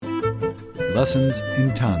Lessons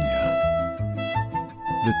in Tanya.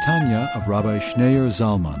 The Tanya of Rabbi Schneur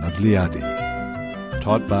Zalman of Liadi,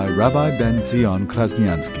 taught by Rabbi Ben Zion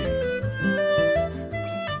Krasniansky.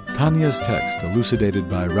 Tanya's text elucidated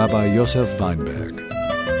by Rabbi Yosef Weinberg.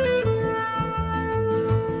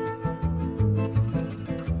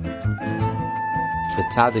 The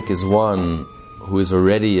tzaddik is one who is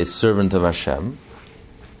already a servant of Hashem.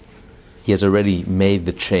 He has already made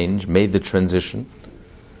the change, made the transition,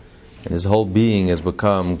 and his whole being has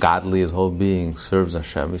become godly. His whole being serves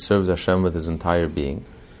Hashem. He serves Hashem with his entire being.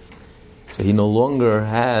 So he no longer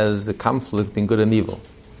has the conflict in good and evil.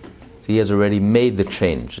 So he has already made the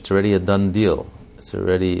change. It's already a done deal. It's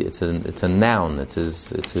a noun. It's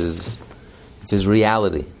his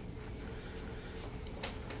reality.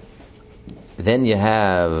 Then you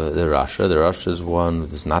have the Rasha. The Rasha is one who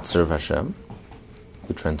does not serve Hashem,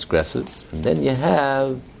 who transgresses. And then you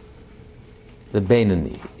have the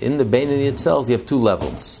Beinoni. In the Beinoni itself, you have two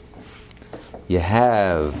levels. You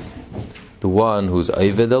have the one who's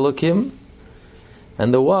Oved Elokim,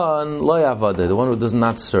 and the one Lo Yavadeh, the one who does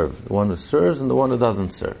not serve. The one who serves and the one who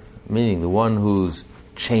doesn't serve. Meaning the one who's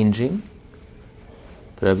changing,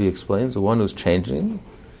 the Rebbe explains, the one who's changing,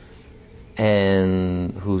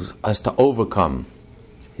 and who has to overcome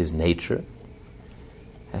his nature,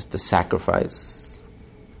 has to sacrifice,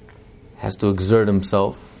 has to exert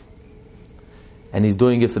himself, and he's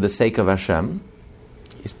doing it for the sake of Hashem.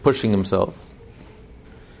 He's pushing himself.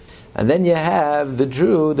 And then you have the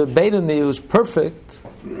Jew, the Beinoni, who's perfect,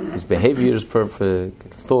 his behavior is perfect,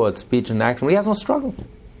 thought, speech, and action, but he has no struggle.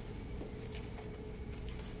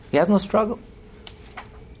 He has no struggle.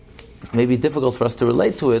 It may be difficult for us to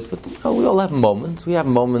relate to it, but we all have moments. We have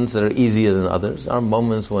moments that are easier than others. There are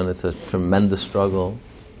moments when it's a tremendous struggle.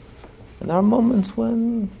 And there are moments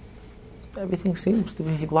when everything seems to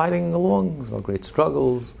be gliding along. There's no great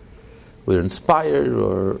struggles. We're inspired,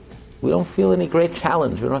 or we don't feel any great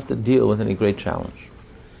challenge. We don't have to deal with any great challenge.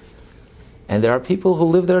 And there are people who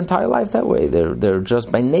live their entire life that way. They're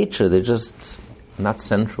just, by nature, they're just not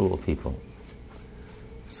sensual people.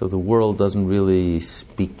 So the world doesn't really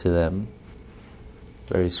speak to them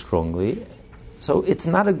very strongly. So it's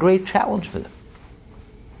not a great challenge for them.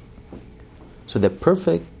 So they're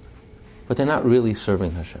perfect, but they're not really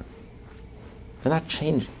serving Hashem. They're not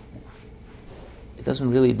changing. It doesn't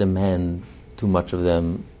really demand too much of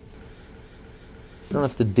them. They don't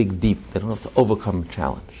have to dig deep. They don't have to overcome a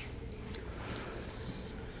challenge.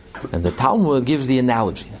 And the Talmud gives the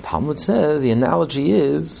analogy. The Talmud says the analogy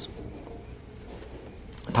is,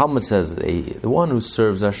 Talmud says the one who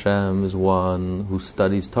serves Hashem is one who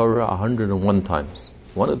studies Torah 101 times.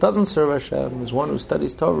 One who doesn't serve Hashem is one who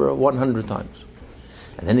studies Torah 100 times.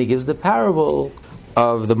 And then he gives the parable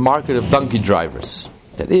of the market of donkey drivers.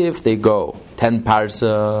 That if they go 10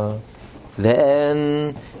 parsa,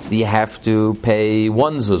 then you have to pay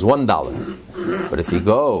one zuz, $1. But if you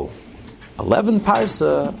go 11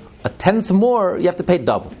 parsa, a tenth more, you have to pay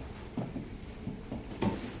double.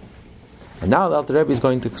 And now the Alter Rebbe is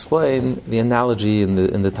going to explain the analogy in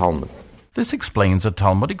the Talmud. This explains a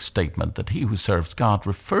Talmudic statement that he who serves God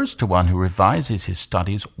refers to one who revises his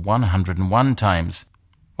studies 101 times,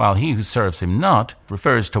 while he who serves him not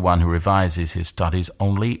refers to one who revises his studies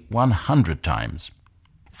only 100 times.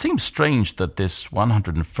 It seems strange that this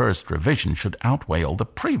 101st revision should outweigh all the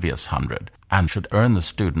previous 100 and should earn the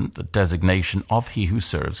student the designation of he who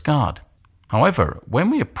serves God. However, when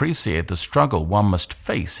we appreciate the struggle one must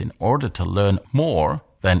face in order to learn more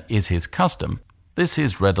than is his custom, this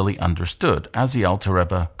is readily understood, as the Alter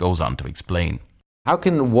Rebbe goes on to explain. How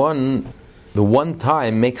can the one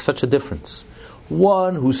time make such a difference?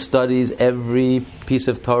 One who studies every piece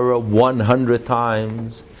of Torah 100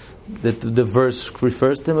 times, the verse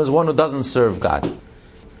refers to him as one who doesn't serve God.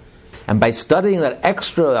 And by studying that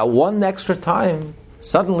one extra time,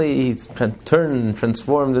 suddenly he's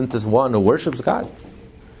transformed into one who worships God.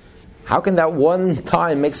 How can that one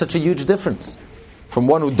time make such a huge difference? From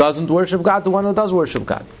one who doesn't worship God to one who does worship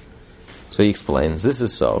God. So he explains, this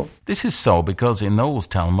is so. This is so because in those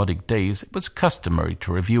Talmudic days it was customary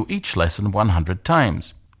to review each lesson 100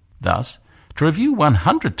 times. Thus, to review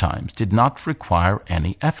 100 times did not require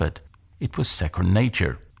any effort. It was second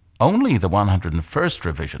nature. Only the 101st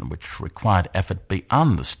revision, which required effort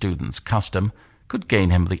beyond the student's custom, could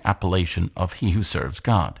gain him the appellation of he who serves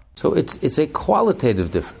God. So it's a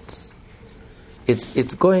qualitative difference.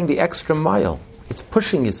 It's going the extra mile. It's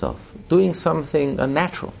pushing yourself, doing something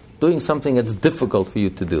unnatural, doing something that's difficult for you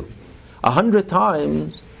to do. 100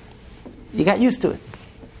 times, you got used to it.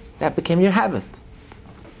 That became your habit.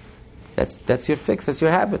 That's your fix, that's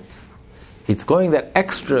your habit. It's going that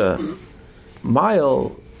extra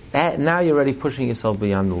mile now you're already pushing yourself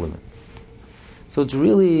beyond the limit. So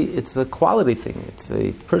it's a quality thing. It's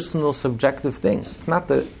a personal, subjective thing. It's not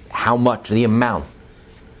the how much, the amount.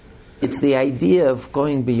 It's the idea of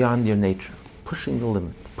going beyond your nature, pushing the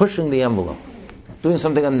limit, pushing the envelope, doing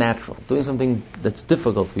something unnatural, doing something that's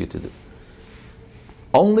difficult for you to do.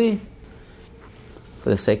 Only for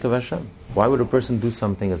the sake of Hashem. Why would a person do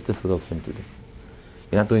something that's difficult for him to do?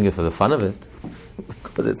 You're not doing it for the fun of it,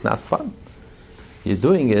 because it's not fun. You're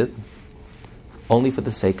doing it only for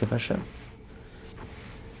the sake of Hashem.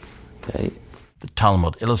 Okay. The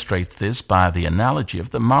Talmud illustrates this by the analogy of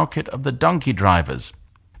the market of the donkey drivers.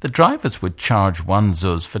 The drivers would charge 1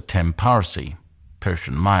 zuz for 10 parsi,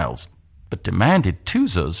 Persian miles, but demanded 2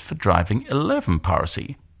 zuz for driving 11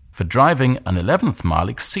 parsi. For driving an 11th mile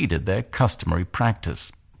exceeded their customary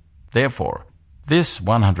practice. Therefore, this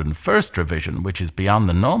 101st revision, which is beyond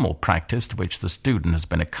the normal practice to which the student has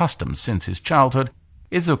been accustomed since his childhood,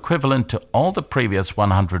 is equivalent to all the previous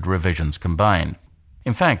 100 revisions combined.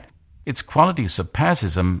 In fact, its quality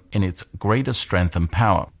surpasses them in its greater strength and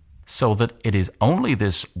power, so that it is only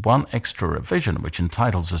this one extra revision which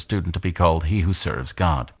entitles a student to be called he who serves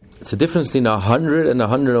God. It's a difference between 100 and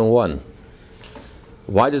 101.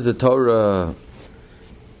 Why does the Torah...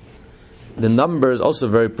 The number is also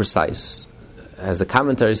very precise. As the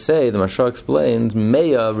commentaries say, the Mashal explains,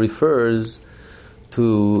 Meya refers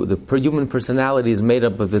to the human personality is made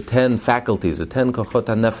up of the 10 faculties, the 10 kochot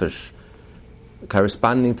ha-nefesh,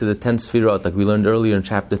 corresponding to the 10 sfirot, like we learned earlier in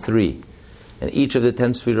chapter 3. And each of the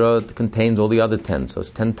 10 sfirot contains all the other 10, so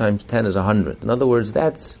it's 10 times 10 is 100. In other words,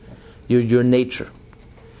 that's your nature,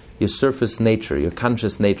 your surface nature, your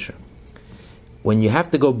conscious nature. When you have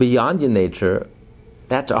to go beyond your nature,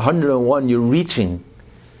 that's 101, you're reaching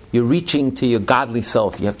to your godly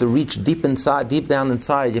self. You have to reach deep down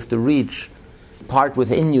inside, you have to reach part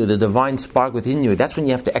within you, the divine spark within you. That's when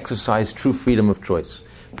you have to exercise true freedom of choice.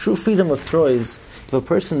 True freedom of choice, if a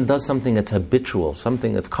person does something that's habitual,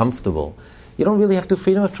 something that's comfortable, you don't really have to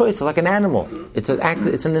freedom of choice. It's like an animal. It's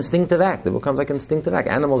an instinctive act. It becomes like an instinctive act.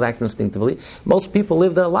 Animals act instinctively. Most people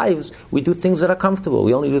live their lives. We do things that are comfortable.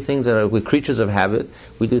 We only do things that are, we're creatures of habit.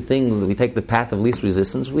 We do things, we take the path of least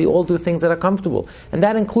resistance. We all do things that are comfortable. And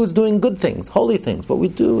that includes doing good things, holy things. But we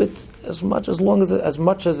do it as much as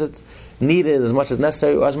it's needed, as much as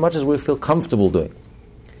necessary, or as much as we feel comfortable doing.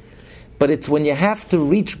 But it's when you have to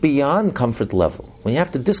reach beyond comfort level, when you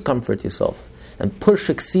have to discomfort yourself, and push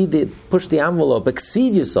the envelope,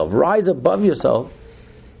 exceed yourself, rise above yourself,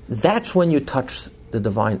 that's when you touch the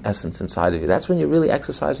divine essence inside of you. That's when you're really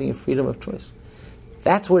exercising your freedom of choice.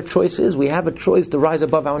 That's where choice is. We have a choice to rise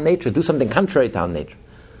above our nature, do something contrary to our nature,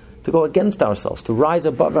 to go against ourselves, to rise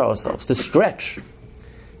above ourselves, to stretch.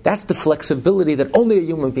 That's the flexibility that only a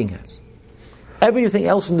human being has. Everything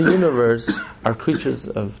else in the universe are creatures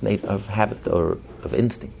of habit or of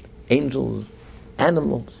instinct. Angels,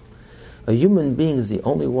 animals. A human being is the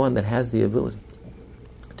only one that has the ability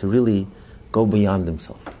to really go beyond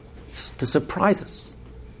himself, to surprise us.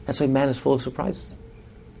 That's why man is full of surprises.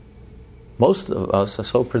 Most of us are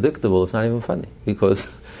so predictable, it's not even funny, because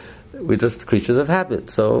we're just creatures of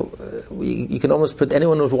habit. So you can almost put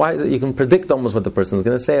anyone who's wise, you can predict almost what the person's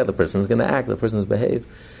going to say, how the person's going to act, the person's behave.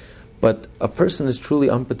 But a person is truly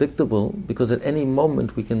unpredictable because at any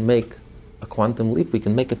moment we can make a quantum leap, we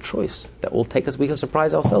can make a choice that will take us, we can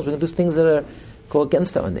surprise ourselves, we can do things that go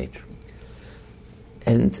against our nature.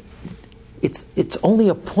 And it's only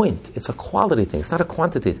a point, it's a quality thing, it's not a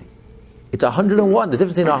quantity thing. It's 101, the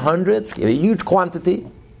difference in 100, you have a huge quantity,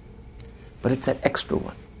 but it's that extra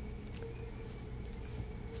one.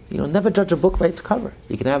 Never judge a book by its cover.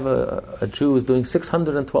 You can have a Jew who's doing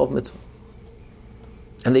 612 mitzvot.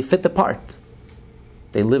 And they fit the part.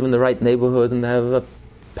 They live in the right neighborhood and they have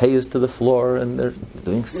payers to the floor and they're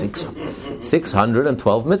doing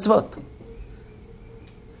 612 mitzvot.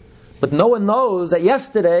 But no one knows that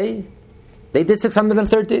yesterday they did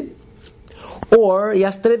 613. Or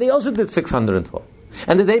yesterday they also did 612.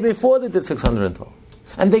 And the day before they did 612.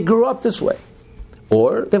 And they grew up this way.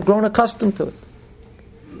 Or they've grown accustomed to it.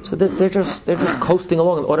 So they're just coasting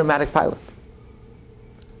along an automatic pilot.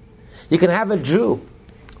 You can have a Jew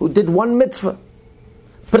who did one mitzvah,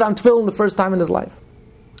 put on tefillin the first time in his life,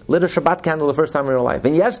 lit a Shabbat candle the first time in his life,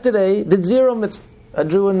 and yesterday did 0 mitzvah, a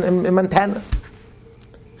Jew in Montana.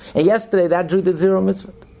 And yesterday that Jew did 0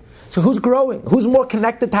 mitzvah. So who's growing? Who's more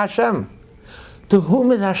connected to Hashem? To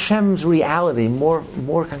whom is Hashem's reality more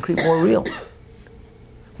concrete, more real?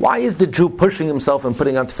 Why is the Jew pushing himself and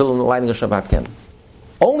putting on tefillin and lighting a Shabbat candle?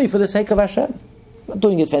 Only for the sake of Hashem. Not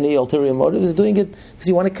doing it for any ulterior motive. He's doing it because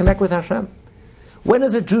you want to connect with Hashem. When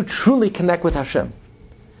does a Jew truly connect with Hashem?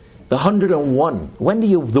 The 101.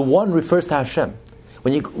 The one refers to Hashem.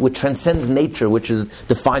 Which transcends nature, which is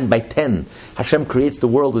defined by 10. Hashem creates the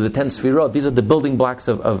world with the 10 sefirot. These are the building blocks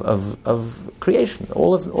of creation.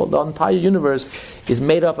 The entire universe is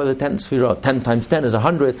made up of the 10 sefirot. 10 times 10 is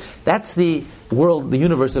 100. That's the world, the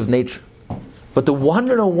universe of nature. But the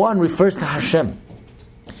 101 refers to Hashem.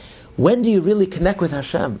 When do you really connect with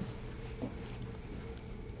Hashem?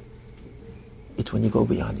 It's when you go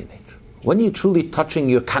beyond your nature. When are you truly touching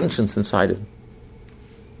your conscience inside of Him?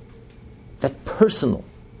 That personal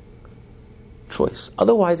choice.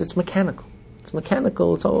 Otherwise, it's mechanical.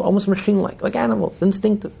 It's almost machine-like, like animals,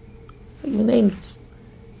 instinctive, even angels.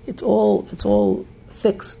 It's all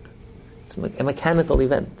fixed. It's a mechanical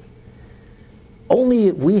event.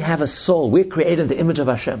 Only we have a soul. We're created in the image of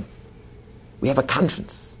Hashem. We have a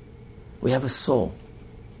conscience. We have a soul.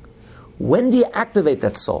 When do you activate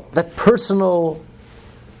that soul? That personal,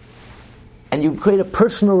 and you create a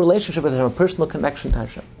personal relationship with Hashem, a personal connection to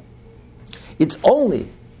Hashem. It's only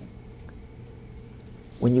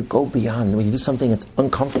when you go beyond, when you do something that's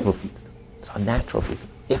uncomfortable for you to do, it's unnatural for you to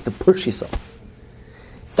do. You have to push yourself.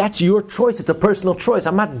 That's your choice. It's a personal choice.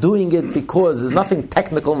 I'm not doing it because there's nothing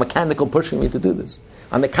technical, mechanical pushing me to do this.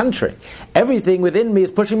 On the contrary, everything within me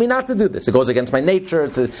is pushing me not to do this. It goes against my nature.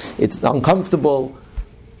 It's uncomfortable.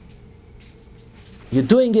 You're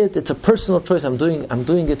doing it. It's a personal choice. I'm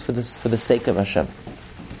doing it for the sake of Hashem.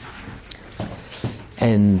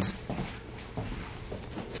 And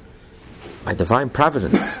by divine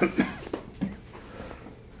providence,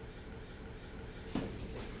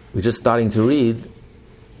 we're just starting to read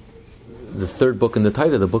the third book in the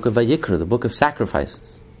Torah, the book of Vayikra, the book of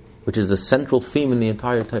sacrifices, which is a central theme in the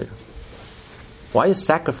entire Torah. Why is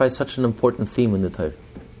sacrifice such an important theme in the Torah?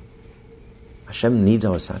 Hashem needs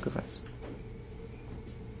our sacrifice.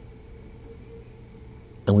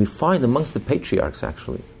 And we find amongst the patriarchs,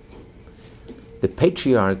 actually,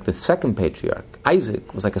 the second patriarch,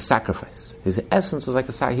 Isaac, was like a sacrifice. His essence was like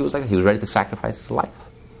he was ready to sacrifice his life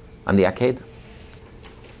on the Akedah.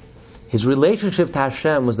 His relationship to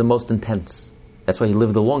Hashem was the most intense. That's why he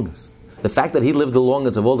lived the longest. The fact that he lived the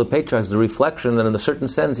longest of all the patriarchs is a reflection that in a certain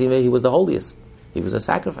sense he was the holiest. He was a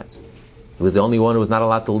sacrifice. He was the only one who was not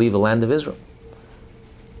allowed to leave the land of Israel.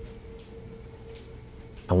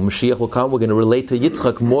 And when Mashiach will come, we're going to relate to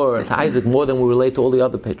Yitzchak more, to Isaac more than we relate to all the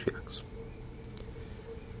other patriarchs.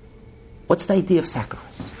 What's the idea of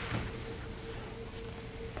sacrifice?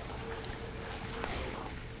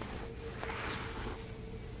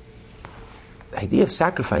 The idea of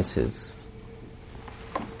sacrifice is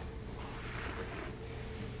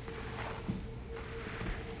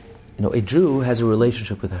a Jew has a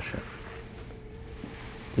relationship with Hashem.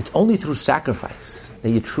 It's only through sacrifice that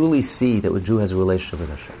you truly see that a Jew has a relationship with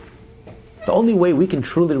Hashem. The only way we can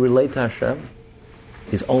truly relate to Hashem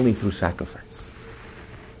is only through sacrifice.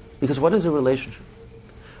 Because what is a relationship?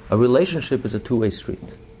 A relationship is a two-way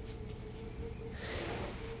street.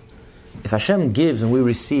 If Hashem gives and we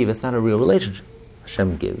receive, it's not a real relationship.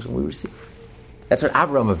 Hashem gives and we receive. That's what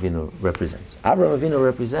Avraham Avinu represents. Avraham Avinu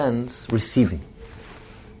represents receiving,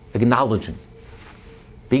 acknowledging,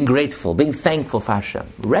 being grateful, being thankful for Hashem,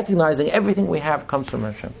 recognizing everything we have comes from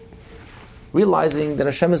Hashem. Realizing that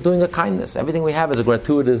Hashem is doing a kindness. Everything we have is a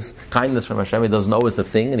gratuitous kindness from Hashem. He doesn't owe us a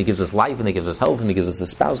thing, and He gives us life, and He gives us health, and He gives us a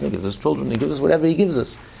spouse, and He gives us children, and He gives us whatever He gives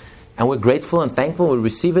us. And we're grateful and thankful, we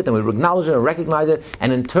receive it, and we acknowledge it, and recognize it,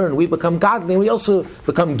 and in turn we become godly, and we also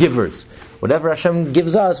become givers. Whatever Hashem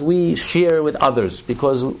gives us, we share with others,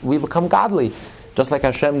 because we become godly. Just like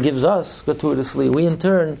Hashem gives us gratuitously, we in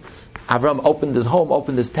turn, Avram opened his home,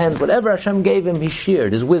 opened his tent, whatever Hashem gave him, he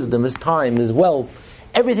shared. His wisdom, his time, his wealth,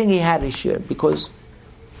 everything he had, he shared, because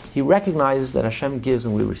he recognizes that Hashem gives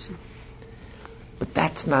and we receive. But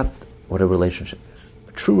that's not what a relationship is.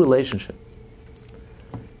 A true relationship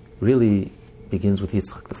really begins with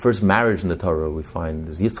Yitzchak. The first marriage in the Torah we find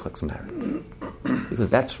is Yitzchak's marriage. Because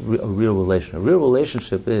that's a real relationship. A real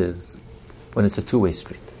relationship is when it's a two-way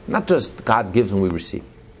street. Not just God gives and we receive.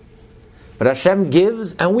 But Hashem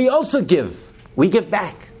gives and we also give. We give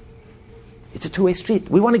back. It's a two-way street.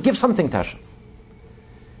 We want to give something to Hashem.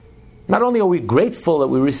 Not only are we grateful that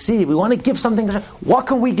we receive, we want to give something to Hashem. What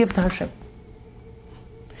can we give to Hashem?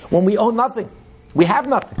 When we own nothing, we have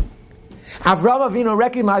nothing. Avraham Avinu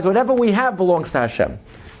recognized whatever we have belongs to Hashem.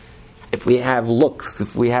 If we have looks,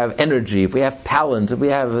 if we have energy, if we have talents, if we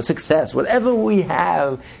have success, whatever we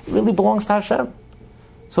have, it really belongs to Hashem.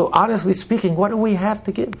 So honestly speaking, what do we have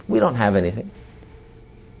to give? We don't have anything.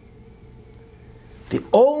 The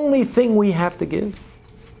only thing we have to give,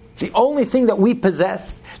 the only thing that we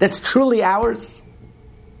possess that's truly ours,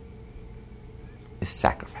 is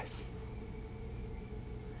sacrifice.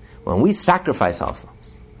 when we sacrifice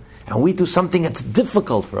ourselves, and we do something that's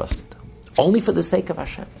difficult for us to do, only for the sake of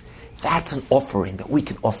Hashem, that's an offering that we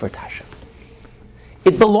can offer to Hashem.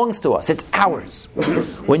 It belongs to us. It's ours.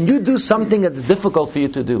 When you do something that's difficult for you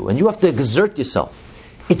to do, and you have to exert yourself,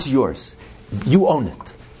 it's yours. You own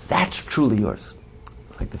it. That's truly yours.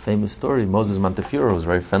 Like the famous story, Moses Montefiore was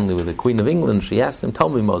very friendly with the Queen of England. She asked him, "Tell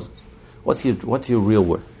me, Moses, what's your real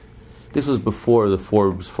worth?" This was before the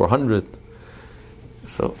Forbes 400.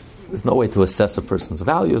 So there's no way to assess a person's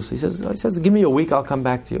values. He says, "Give me a week, I'll come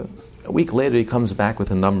back to you." A week later, he comes back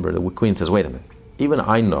with a number. The Queen says, "Wait a minute. Even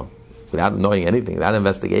I know, without knowing anything, without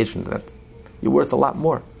investigation, that you're worth a lot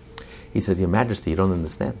more." He says, "Your Majesty, you don't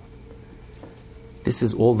understand. This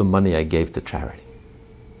is all the money I gave to charity."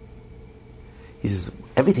 He says,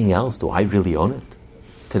 "Everything else, do I really own it?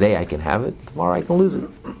 Today I can have it, tomorrow I can lose it.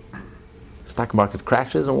 Stock market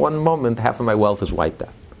crashes, in one moment half of my wealth is wiped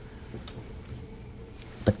out.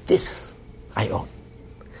 But this I own.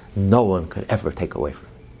 No one could ever take away from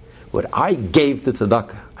me. What I gave to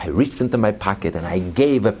tzedakah, I reached into my pocket and I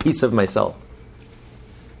gave a piece of myself.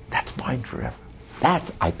 That's mine forever.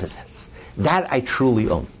 That I possess. That I truly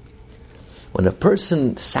own." When a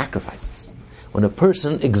person sacrifices, when a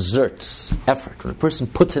person exerts effort, when a person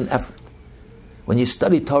puts in effort, when you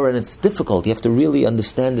study Torah and it's difficult, you have to really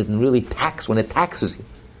understand it and really when it taxes you,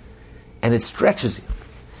 and it stretches you,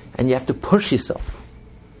 and you have to push yourself.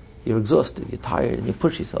 You're exhausted, you're tired, and you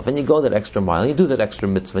push yourself, and you go that extra mile, and you do that extra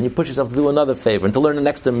mitzvah, and you push yourself to do another favor, and to learn an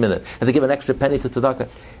extra minute, and to give an extra penny to tzedakah.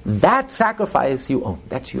 That sacrifice you own,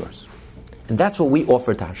 that's yours. And that's what we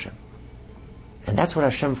offer to Hashem. And that's what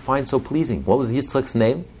Hashem finds so pleasing. What was Yitzchak's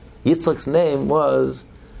name? Yitzchak's name was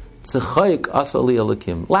Tzechayik Asali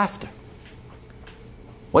Elikim, laughter.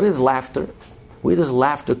 What is laughter? Where does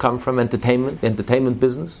laughter come from? Entertainment, the entertainment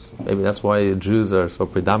business. Maybe that's why Jews are so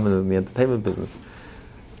predominant in the entertainment business.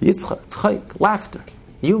 Yitzchak, laughter,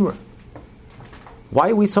 humor.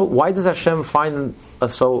 Why does Hashem find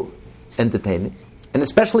us so entertaining? And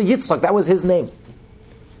especially Yitzchak, that was his name.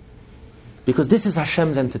 Because this is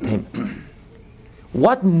Hashem's entertainment.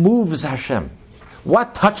 What moves Hashem?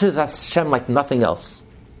 What touches Hashem like nothing else?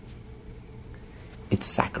 It's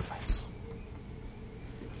sacrifice.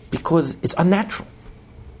 Because it's unnatural.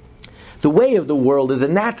 The way of the world is a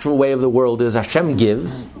natural way of the world is Hashem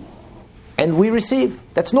gives and we receive.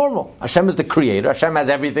 That's normal. Hashem is the creator. Hashem has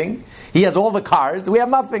everything. He has all the cards. We have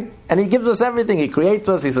nothing. And He gives us everything. He creates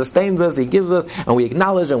us. He sustains us. He gives us. And we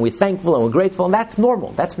acknowledge and we're thankful and we're grateful. And that's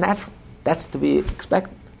normal. That's natural. That's to be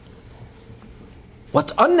expected.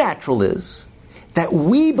 What's unnatural is that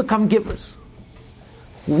we become givers.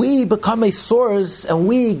 We become a source and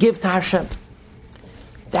we give to Hashem.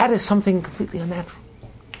 That is something completely unnatural.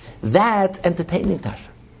 That's entertaining to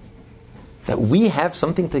Hashem. That we have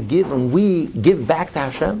something to give and we give back to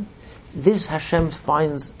Hashem. This Hashem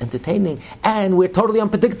finds entertaining, and we're totally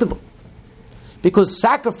unpredictable. Because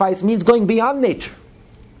sacrifice means going beyond nature.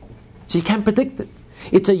 So you can't predict it.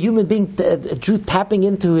 It's a human being, a Jew tapping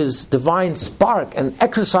into his divine spark and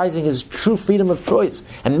exercising his true freedom of choice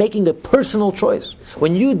and making a personal choice.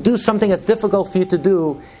 When you do something that's difficult for you to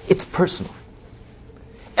do, it's personal.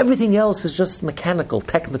 Everything else is just mechanical,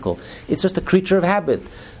 technical. It's just a creature of habit,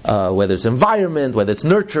 whether it's environment, whether it's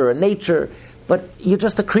nurture or nature. But you're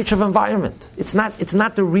just a creature of environment. It's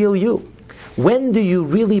not the real you. When do you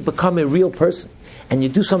really become a real person and you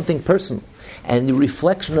do something personal? And the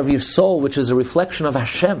reflection of your soul, which is a reflection of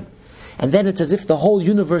Hashem. And then it's as if the whole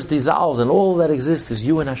universe dissolves and all that exists is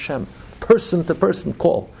you and Hashem. Person to person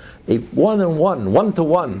call. A one-on-one,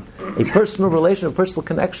 one-to-one. A personal relation, a personal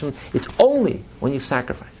connection. It's only when you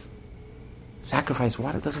sacrifice. Sacrifice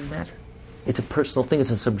what? It doesn't matter. It's a personal thing.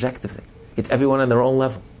 It's a subjective thing. It's everyone on their own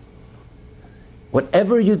level.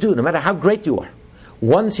 Whatever you do, no matter how great you are,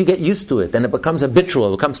 once you get used to it and it becomes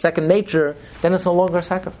habitual, it becomes second nature, then it's no longer a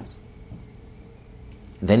sacrifice.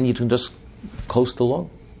 Then you can just coast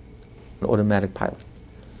along, an automatic pilot.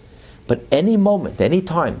 But any moment, any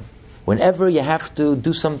time, whenever you have to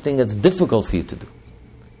do something that's difficult for you to do,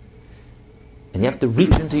 and you have to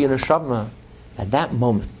reach into your neshama, at that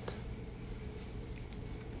moment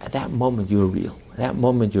you're real. At that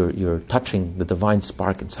moment you're touching the divine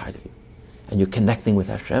spark inside of you. And you're connecting with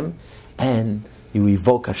Hashem, and you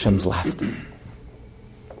evoke Hashem's laughter.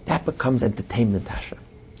 That becomes entertainment to Hashem.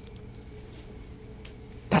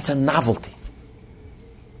 That's a novelty.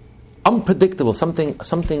 Unpredictable,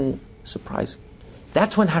 something surprising.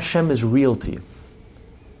 That's when Hashem is real to you.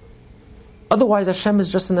 Otherwise, Hashem is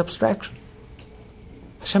just an abstraction.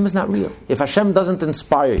 Hashem is not real. If Hashem doesn't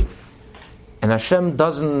inspire you, and Hashem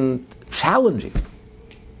doesn't challenge you,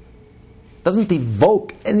 doesn't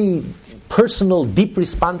evoke any personal, deep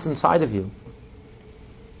response inside of you,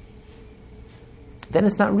 then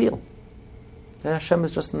it's not real. Then Hashem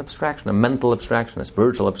is just an abstraction, a mental abstraction, a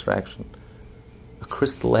spiritual abstraction, a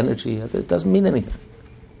crystal energy. It doesn't mean anything.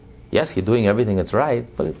 Yes, you're doing everything that's right,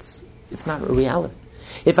 but it's not a reality.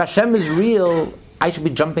 If Hashem is real, I should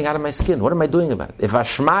be jumping out of my skin. What am I doing about it? If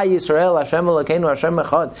Shema Yisrael, Hashem Elokeinu, Hashem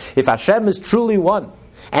Echad, if Hashem is truly one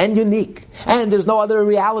and unique, and there's no other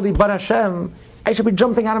reality but Hashem, I should be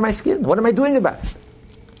jumping out of my skin. What am I doing about it?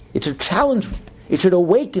 It should challenge me. It should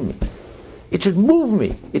awaken me. It should move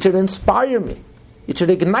me. It should inspire me. It should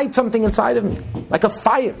ignite something inside of me, like a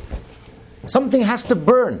fire. Something has to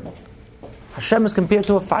burn. Hashem is compared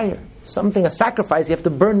to a fire. Something, a sacrifice, you have to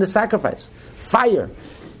burn the sacrifice. Fire.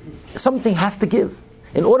 Something has to give.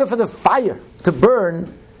 In order for the fire to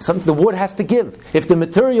burn, the wood has to give. If the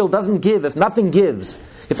material doesn't give, if nothing gives,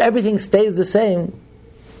 if everything stays the same,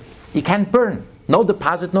 you can't burn. No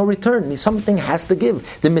deposit, no return. Something has to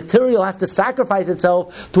give. The material has to sacrifice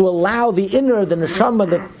itself to allow the inner, the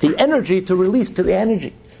neshama, the energy to release to the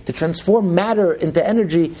energy, to transform matter into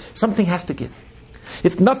energy. Something has to give.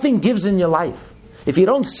 If nothing gives in your life, if you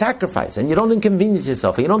don't sacrifice and you don't inconvenience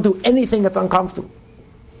yourself and you don't do anything that's uncomfortable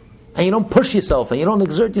and you don't push yourself and you don't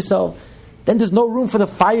exert yourself, then there's no room for the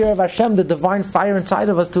fire of Hashem, the divine fire inside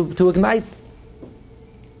of us to ignite.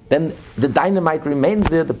 Then the dynamite remains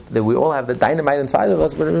there. We all have the dynamite inside of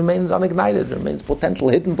us, but it remains unignited. It remains potential,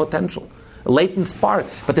 hidden potential, a latent spark,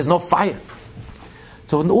 but there's no fire.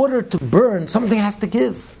 So in order to burn, something has to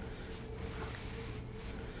give.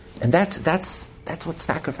 And that's what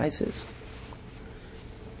sacrifice is.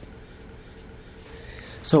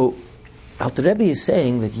 So Alter Rebbe is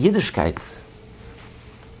saying that Yiddishkeit,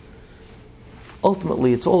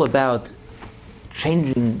 ultimately it's all about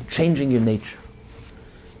changing your nature.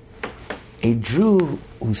 A Jew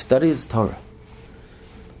who studies Torah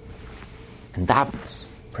and davens,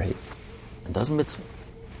 prays, and does mitzvah,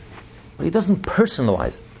 but he doesn't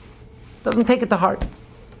personalize it, doesn't take it to heart,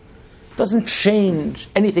 doesn't change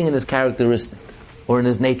anything in his characteristic or in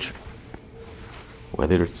his nature,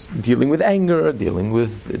 whether it's dealing with anger, or dealing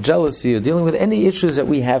with jealousy, or dealing with any issues that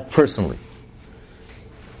we have personally.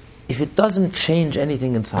 If it doesn't change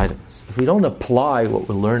anything inside of us, if we don't apply what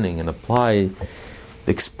we're learning and apply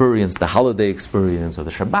the experience, the holiday experience, or the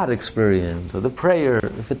Shabbat experience, or the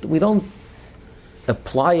prayer, we don't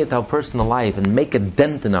apply it to our personal life and make a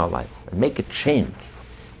dent in our life, and make a change,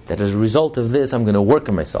 that as a result of this, I'm going to work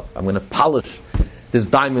on myself. I'm going to polish this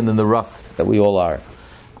diamond in the rough that we all are.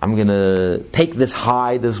 I'm going to take this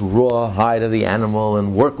hide, this raw hide of the animal,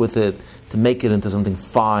 and work with it to make it into something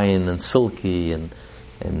fine and silky and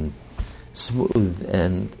smooth.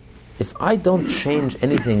 And if I don't change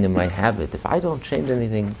anything in my habit, if I don't change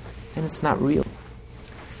anything, then it's not real.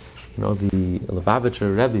 You know, the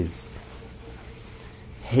Lubavitcher Rebbe's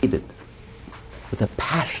hated with a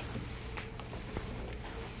passion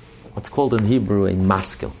what's called in Hebrew a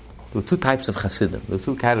maskil. There were two types of Hasidim. There were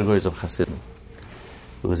two categories of Hasidim.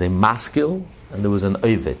 There was a maskil and there was an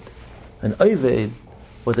oved. An oved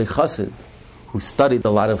was a Chassid who studied a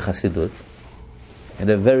lot of Chassidut, had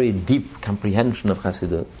a very deep comprehension of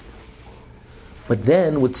Chassidut, but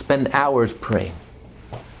then would spend hours praying,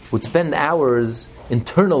 would spend hours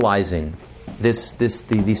internalizing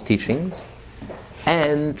these teachings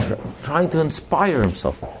and trying to inspire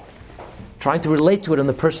himself with it, trying to relate to it on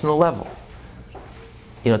the personal level.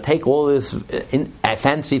 You know, take all this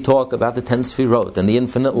fancy talk about the 10 Sefirot and the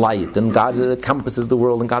infinite light, and God encompasses the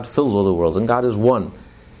world, and God fills all the worlds, and God is one.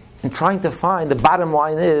 And trying to find, the bottom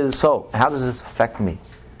line is, so, how does this affect me?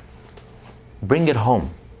 Bring it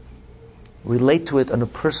home. Relate to it on a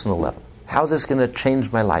personal level. How is this going to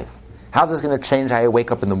change my life? How is this going to change how I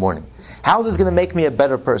wake up in the morning? How is this going to make me a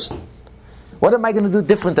better person? What am I going to do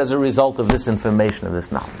different as a result of this information and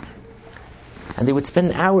this knowledge? And they would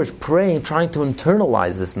spend hours praying, trying to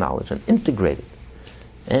internalize this knowledge and integrate it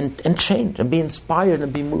and change and be inspired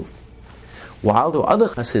and be moved. While there were other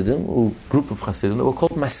Hasidim, a group of Hasidim, that were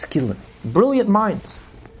called maskilim, brilliant minds.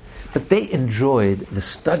 But they enjoyed the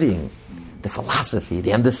studying, the philosophy,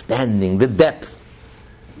 the understanding, the depth.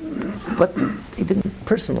 But they didn't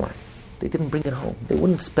personalize it. They didn't bring it home. They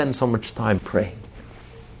wouldn't spend so much time praying.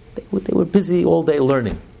 They were busy all day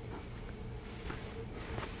learning.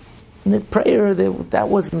 And the prayer, that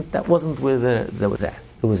wasn't where that was at.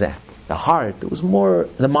 It was at the heart. It was more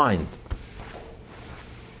the mind.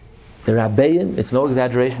 The Rabbeim, it's no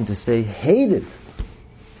exaggeration to say, hated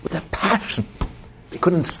with a passion. They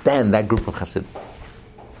couldn't stand that group of Hasidim.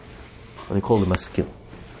 What they called them a skill.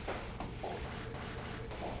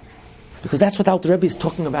 Because that's what Alter Rebbe is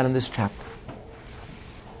talking about in this chapter.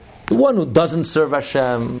 The one who doesn't serve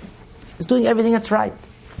Hashem, It's doing everything that's right.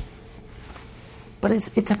 But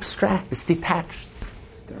it's abstract, it's detached.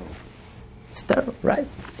 It's sterile, right?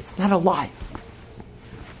 It's not alive.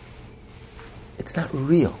 It's not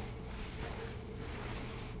real.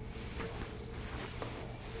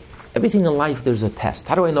 Everything in life, there's a test.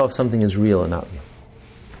 How do I know if something is real or not real?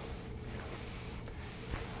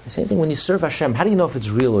 The same thing when you serve Hashem. How do you know if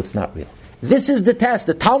it's real or it's not real? This is the test.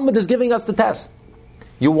 The Talmud is giving us the test.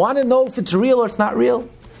 You want to know if it's real or it's not real?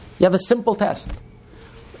 You have a simple test.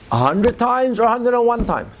 100 times or 101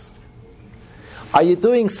 times. Are you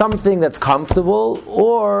doing something that's comfortable,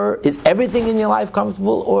 or is everything in your life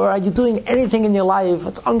comfortable, or are you doing anything in your life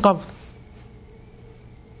that's uncomfortable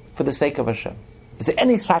for the sake of Hashem? Is there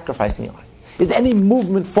any sacrifice in your life? Is there any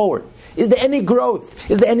movement forward? Is there any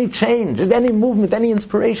growth? Is there any change? Is there any movement, any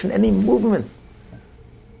inspiration, any movement?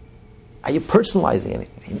 Are you personalizing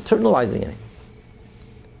anything? Internalizing anything?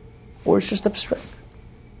 Or it's just abstract?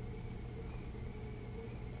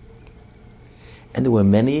 And there were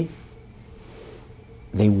many,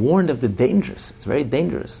 they warned of the dangers. It's very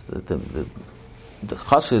dangerous. The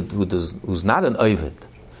chassid who's not an oived,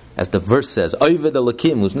 as the verse says, oived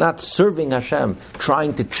Elokim, who's not serving Hashem,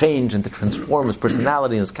 trying to change and to transform his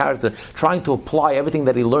personality and his character, trying to apply everything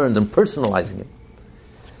that he learned and personalizing it.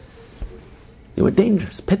 There were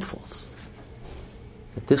dangers, pitfalls.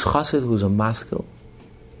 That this chassid who's a maskil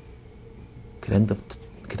could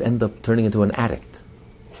end up turning into an addict,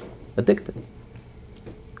 addicted.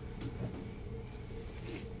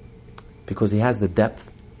 Because he has the depth,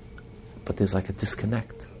 but there's like a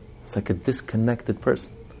disconnect. It's like a disconnected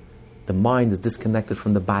person. The mind is disconnected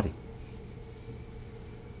from the body.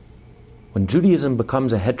 When Judaism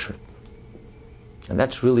becomes a head trip, and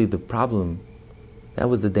that's really the problem, that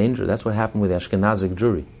was the danger, that's what happened with the Ashkenazic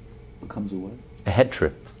Jewry. Becomes a what? A head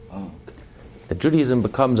trip. Oh, okay. That Judaism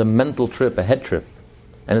becomes a mental trip, a head trip,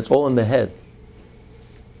 and it's all in the head.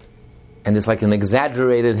 And it's like an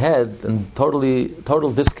exaggerated head and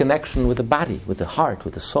total disconnection with the body, with the heart,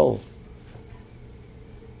 with the soul.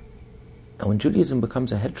 And when Judaism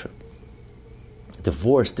becomes a head trip,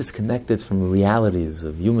 divorced, disconnected from realities,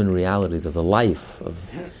 of human realities, of the life,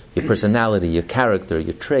 of your personality, your character,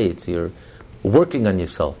 your traits, you're working on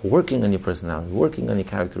yourself, working on your personality, working on your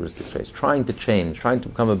characteristic traits, trying to change, trying to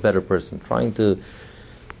become a better person, trying to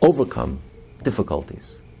overcome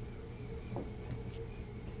difficulties.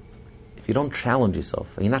 If you don't challenge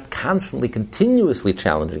yourself, and you're not constantly, continuously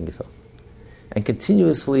challenging yourself, and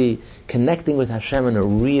continuously connecting with Hashem in a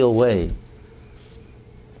real way,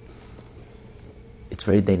 it's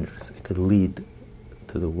very dangerous. It could lead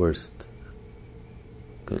to the worst.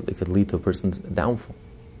 It could lead to a person's downfall.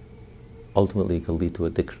 Ultimately, it could lead to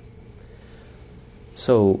addiction.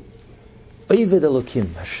 So, Oived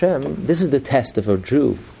Elokim, Hashem, this is the test if a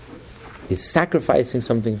Jew is sacrificing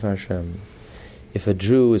something for Hashem, if a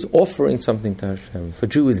Jew is offering something to Hashem, if a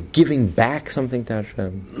Jew is giving back something to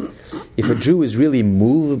Hashem, if a Jew is really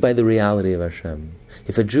moved by the reality of Hashem,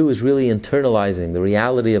 if a Jew is really internalizing the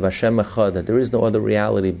reality of Hashem Echad, that there is no other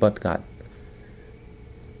reality but God.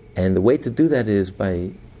 And the way to do that is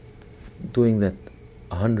by doing that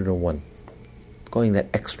 101, going that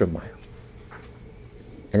extra mile.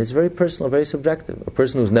 And it's very personal, very subjective. A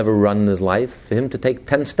person who's never run in his life, for him to take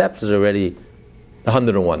 10 steps is already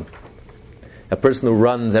 101. A person who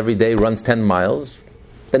runs every day, runs 10 miles,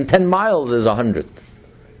 then 10 miles is 100.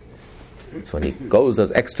 It's when he goes those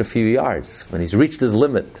extra few yards, when he's reached his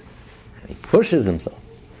limit, and he pushes himself.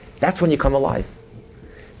 That's when you come alive.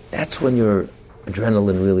 That's when your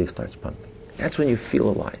adrenaline really starts pumping. That's when you feel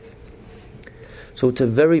alive. So it's a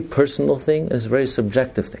very personal thing, it's a very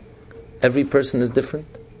subjective thing. Every person is different,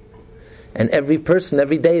 and every person,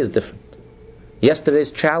 every day is different. Yesterday's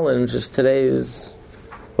challenge is today's.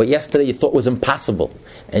 What yesterday you thought was impossible,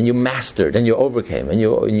 and you mastered, and you overcame, and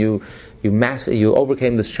you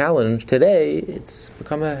overcame this challenge. Today, it's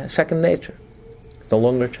become a second nature. It's no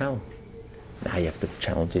longer a challenge. Now you have to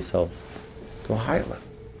challenge yourself to a higher level.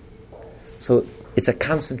 So it's a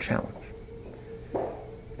constant challenge.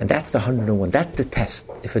 And that's the 101. That's the test.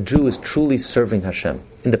 If a Jew is truly serving Hashem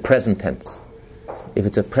in the present tense, if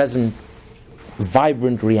it's a present,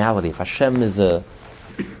 vibrant reality, if Hashem is a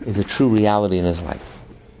true reality in his life.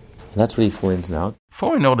 And that's what he explains now.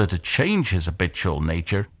 For in order to change his habitual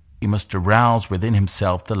nature, he must arouse within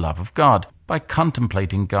himself the love of God by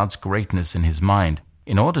contemplating God's greatness in his mind,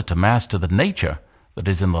 in order to master the nature that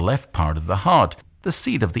is in the left part of the heart, the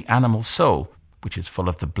seat of the animal soul, which is full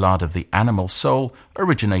of the blood of the animal soul,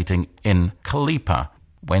 originating in Kalipa,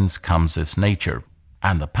 whence comes this nature.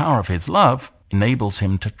 And the power of his love enables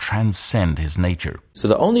him to transcend his nature. So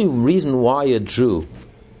the only reason why a Jew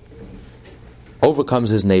overcomes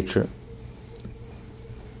his nature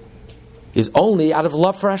is only out of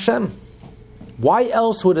love for Hashem. Why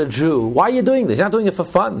else would a Jew, why are you doing this? You're not doing it for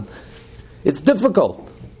fun. It's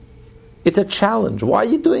difficult. It's a challenge. Why are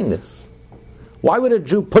you doing this? Why would a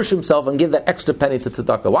Jew push himself and give that extra penny to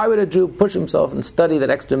tzedakah? Why would a Jew push himself and study that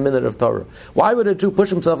extra minute of Torah? Why would a Jew push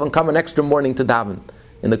himself and come an extra morning to daven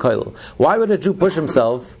in the kollel? Why would a Jew push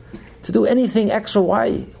himself to do anything extra?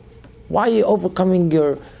 Why? Why are you overcoming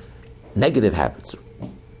your negative habits?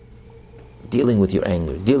 Dealing with your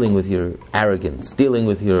anger, dealing with your arrogance, dealing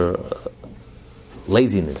with your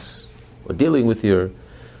laziness, or dealing with your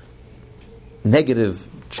negative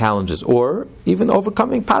challenges, or even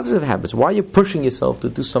overcoming positive habits. Why are you pushing yourself to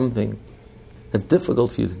do something that's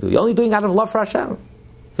difficult for you to do? You're only doing it out of love for Hashem.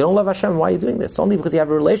 If you don't love Hashem, why are you doing this? It's only because you have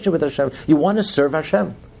a relationship with Hashem. You want to serve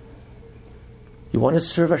Hashem. You want to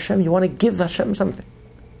serve Hashem. You want to give Hashem something.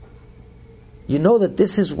 You know that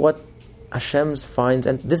this is what Hashem finds,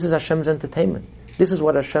 and this is Hashem's entertainment. This is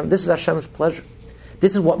Hashem's pleasure.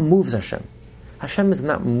 This is what moves Hashem. Hashem is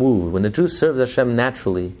not moved. When a Jew serves Hashem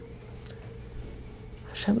naturally,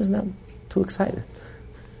 Hashem is not too excited.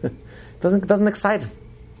 doesn't excite him.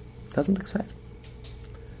 Doesn't excite him.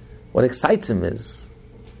 What excites him is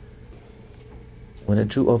when a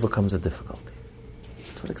Jew overcomes a difficulty.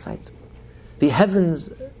 That's what excites him. The heavens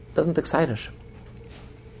doesn't excite Hashem.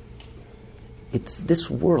 It's this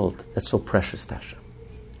world that's so precious to Hashem.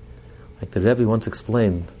 Like the Rebbe once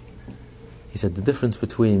explained, he said the difference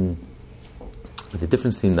between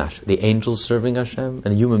the angels serving Hashem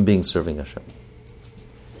and a human being serving Hashem.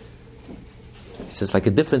 He says like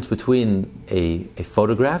a difference between a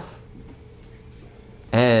photograph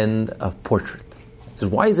and a portrait. He says,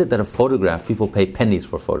 why is it that a photograph, people pay pennies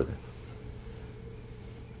for a photograph?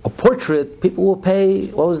 A portrait, people will pay,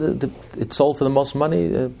 what was it sold for the most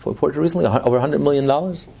money, for a portrait recently? Over $100 million?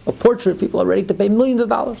 A portrait, people are ready to pay millions of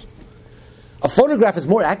dollars. A photograph is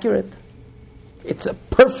more accurate. It's a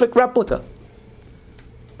perfect replica.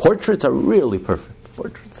 Portraits are really perfect.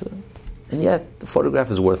 And yet, the photograph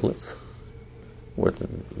is worthless. Worth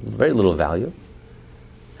very little value.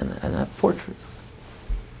 And a portrait.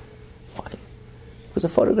 Why? Because a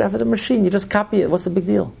photograph is a machine. You just copy it. What's the big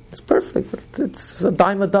deal? It's perfect, but it's a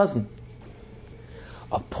dime a dozen.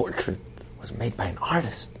 A portrait was made by an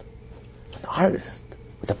artist. An artist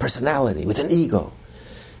with a personality, with an ego,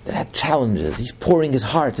 that had challenges. He's pouring his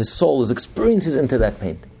heart, his soul, his experiences into that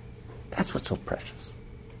painting. That's what's so precious.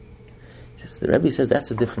 The Rebbe says that's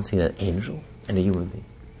the difference between an angel and a human being.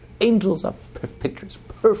 Angels are pictures,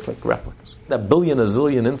 perfect replicas. There are billion, a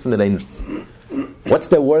zillion, infinite angels. What's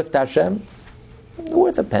their worth to Hashem? They're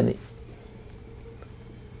worth a penny.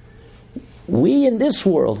 We in this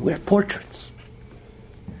world, we're portraits.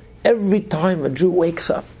 Every time a Jew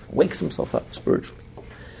wakes himself up spiritually,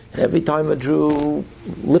 and every time a Jew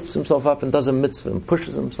lifts himself up and does a mitzvah and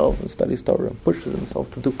pushes himself and studies Torah and pushes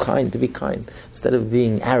himself to be kind, instead of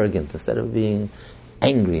being arrogant, instead of being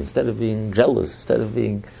angry, instead of being jealous, instead of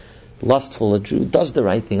being lustful, a Jew does the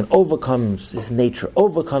right thing and overcomes his nature,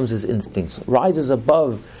 overcomes his instincts, rises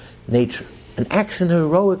above nature and acts in a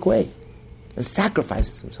heroic way and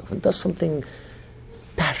sacrifices himself and does something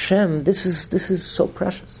to Hashem. This is so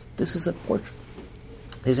precious. This is a portrait.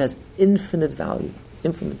 This has infinite value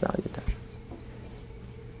to Hashem.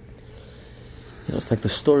 It's like the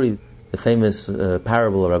story, the famous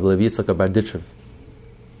parable of Rabbi Levi Yitzchak of Berditchev,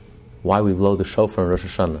 why we blow the shofar in Rosh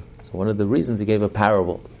Hashanah. So one of the reasons he gave a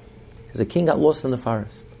parable is a king got lost in the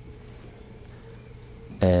forest.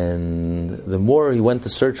 And the more he went to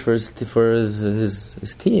search for his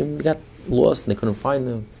team, he got lost and they couldn't find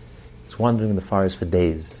him. He's wandering in the forest for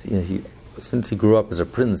days. Since he grew up as a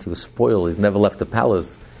prince, he was spoiled. He's never left the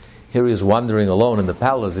palace. Here he is wandering alone in the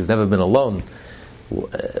palace. He's never been alone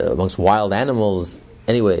amongst wild animals.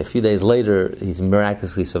 Anyway, a few days later, he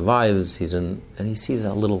miraculously survives. And he sees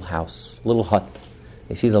a little house, a little hut.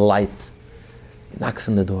 He sees a light. He knocks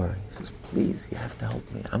on the door. He says, "Please, you have to help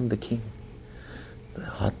me. I'm the king."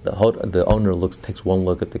 The owner takes one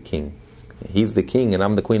look at the king. He's the king, and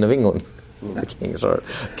I'm the Queen of England. The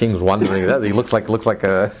king's wondering that he looks like a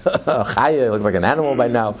chaya, looks like an animal by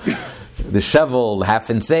now, disheveled, half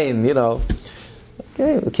insane.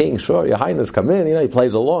 Okay, the king, sure, Your Highness, come in. He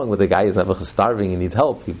plays along with the guy who's starving and needs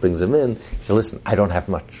help. He brings him in. He says, "Listen, I don't have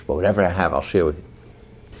much, but whatever I have, I'll share with you."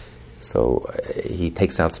 So he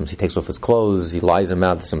takes off his clothes. He lies him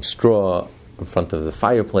out some straw in front of the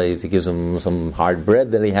fireplace. He gives him some hard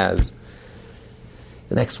bread that he has.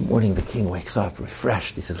 The next morning, the king wakes up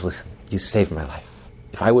refreshed. He says, "Listen, you saved my life.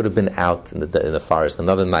 If I would have been out in the forest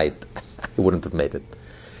another night, I wouldn't have made it.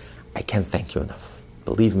 I can't thank you enough.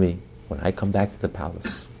 Believe me, when I come back to the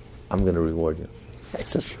palace, I'm going to reward you." I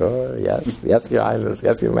said, "Sure, yes, Your Highness,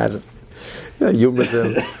 yes, Your Majesty." humors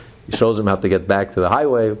him. He shows him how to get back to the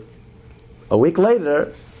highway. A week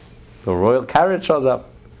later, the royal carriage shows up,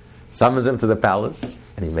 summons him to the palace,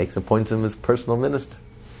 and he appoints him as personal minister.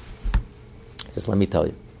 He says, let me tell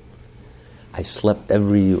you, I slept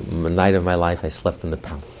every night of my life, I slept in the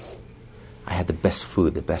palace. I had the best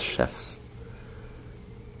food, the best chefs.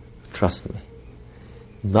 Trust me,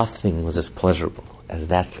 nothing was as pleasurable as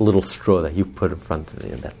that little straw that you put in front of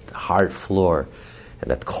me, and that hard floor,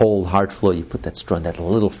 and that cold hard floor, you put that straw in that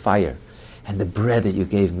little fire. And the bread that you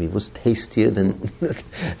gave me was tastier than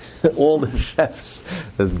all the chefs,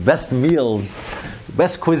 the best meals,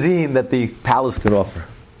 best cuisine that the palace could offer.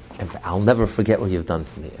 And I'll never forget what you've done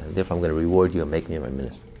for me, and therefore I'm going to reward you and make me my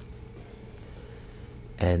minister.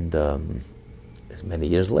 And many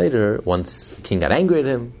years later, once the king got angry at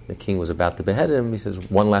him, the king was about to behead him, he says,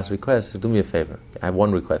 one last request, he says, do me a favor, I have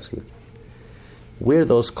one request for you. Wear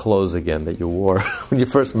those clothes again that you wore when you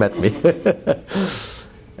first met me.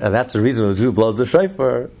 And that's the reason the Jew blows the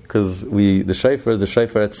shofar, because the shofar is the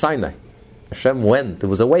shofar at Sinai. Hashem went, it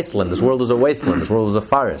was a wasteland, this world was a wasteland, this world was a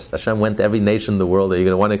forest. Hashem went to every nation in the world, are you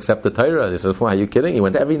going to want to accept the Torah? And he says, well, are you kidding? He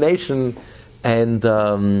went to every nation, and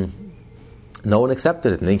no one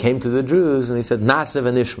accepted it. And he came to the Jews, and he said, Na'aseh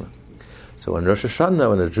v'nishma. So when Rosh Hashanah,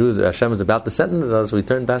 when the Jews, Hashem is about to sentence us, we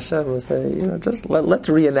turn to Hashem and say, just let's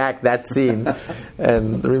reenact that scene,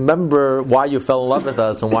 and remember why you fell in love with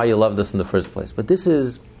us, and why you loved us in the first place. But this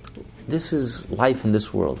is life in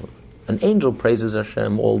this world. An angel praises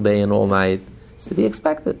Hashem all day and all night. It's to be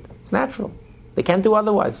expected. It's natural. They can't do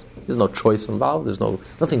otherwise. There's no choice involved. There's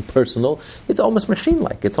nothing personal. It's almost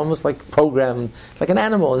machine-like. It's almost like programmed, like an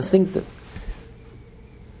animal, instinctive.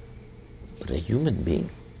 But a human being.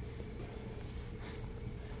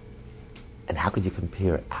 And how could you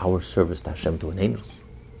compare our service to Hashem to an angel's?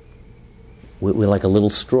 We're like a little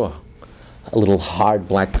straw, a little hard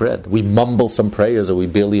black bread. We mumble some prayers, or we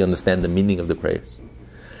barely understand the meaning of the prayers.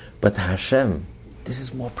 But to Hashem, this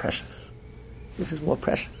is more precious. This is more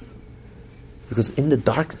precious. Because in the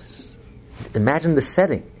darkness, imagine the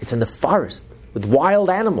setting. It's in the forest with wild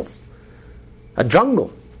animals, a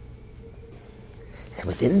jungle. And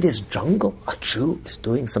within this jungle, a Jew is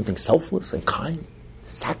doing something selfless and kind,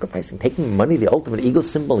 sacrificing, taking money, the ultimate ego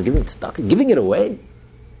symbol, and giving it stuck, and giving it away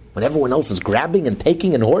when everyone else is grabbing and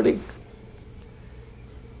taking and hoarding.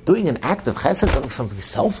 Doing an act of chesed, doing something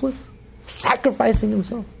selfless, sacrificing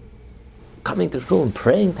himself. Coming to shul and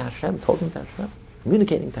praying to Hashem, talking to Hashem,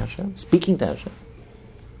 communicating to Hashem, speaking to Hashem,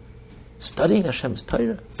 studying Hashem's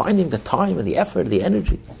Torah, finding the time and the effort, the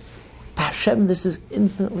energy. To Hashem, this is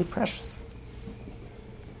infinitely precious.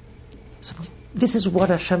 So this is what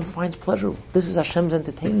Hashem finds pleasurable. This is Hashem's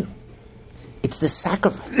entertainment. It's the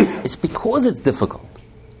sacrifice. It's because it's difficult.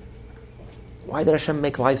 Why did Hashem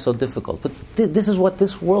make life so difficult? But this is what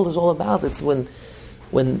this world is all about. It's when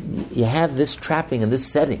you have this trapping and this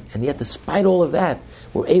setting, and yet despite all of that,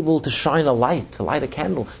 we're able to shine a light, to light a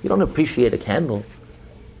candle. You don't appreciate a candle.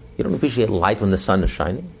 You don't appreciate light when the sun is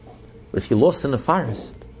shining. But if you're lost in the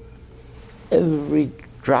forest, every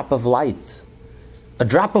drop of light, a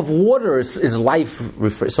drop of water is life,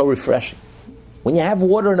 so refreshing. When you have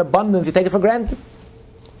water in abundance, you take it for granted.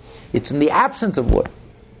 It's in the absence of water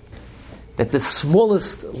that the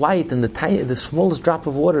smallest light and the smallest drop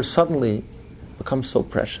of water suddenly becomes so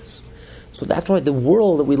precious. So that's why the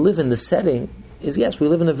world that we live in, the setting, is, yes, we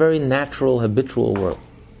live in a very natural, habitual world.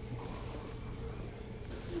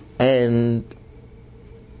 And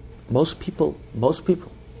most people,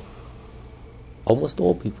 almost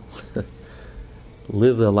all people,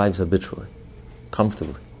 live their lives habitually,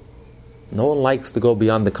 comfortably. No one likes to go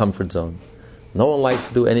beyond the comfort zone. No one likes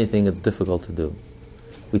to do anything that's difficult to do.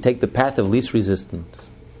 We take the path of least resistance.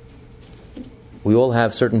 We all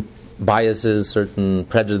have certain biases, certain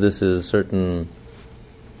prejudices, certain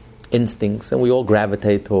instincts, and we all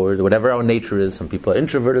gravitate toward whatever our nature is. Some people are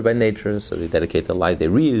introverted by nature, so they dedicate their life, they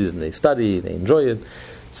read and they study, they enjoy it.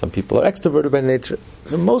 Some people are extroverted by nature.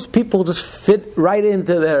 So most people just fit right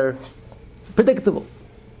into their predictable.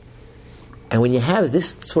 And when you have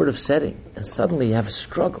this sort of setting, and suddenly you have a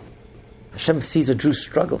struggle, Hashem sees a Jew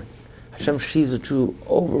struggling. Hashem sees a Jew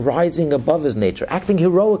rising above his nature, acting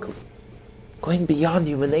heroically, going beyond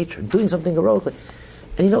human nature, doing something heroically.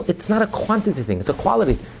 And it's not a quantity thing, it's a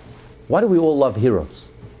quality thing. Why do we all love heroes?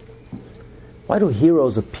 Why do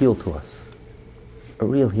heroes appeal to us? A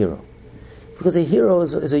real hero. Because a hero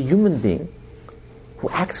is a human being who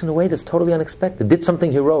acts in a way that's totally unexpected, did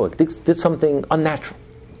something heroic, did something unnatural.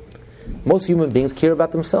 Most human beings care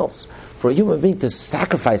about themselves. For a human being to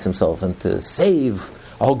sacrifice himself and to save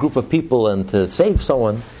a whole group of people and to save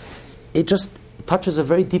someone, it's touches a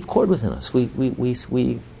very deep chord within us.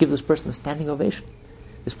 We give this person a standing ovation.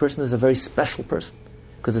 This person is a very special person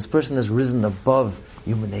because this person has risen above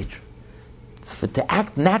human nature. To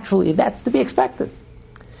act naturally, that's to be expected.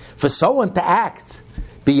 For someone to act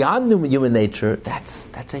beyond human nature,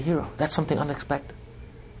 that's a hero. That's something unexpected.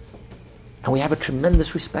 And we have a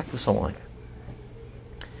tremendous respect for someone like that.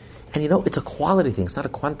 And it's a quality thing, it's not a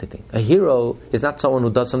quantity thing. A hero is not someone who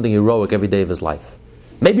does something heroic every day of his life.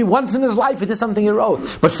 Maybe once in his life he did something heroic,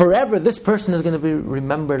 but forever this person is going to be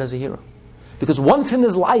remembered as a hero. Because once in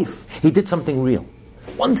his life he did something real.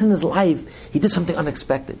 Once in his life he did something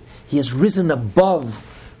unexpected. He has risen above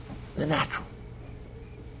the natural.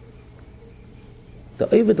 The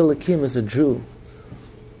Oved Elokim is a Jew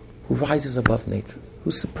who rises above nature,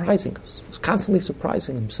 who's surprising us, who's constantly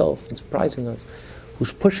surprising himself and surprising us,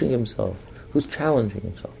 who's pushing himself, who's challenging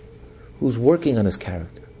himself, who's working on his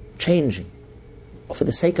character, changing, for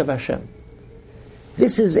the sake of Hashem.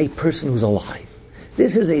 This is a person who's alive.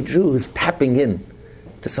 This is a Jew who's tapping in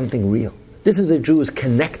to something real. This is a Jew who's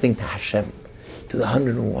connecting to Hashem, to the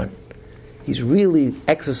 101. He's really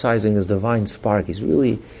exercising his divine spark. He's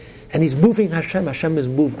moving Hashem. Hashem is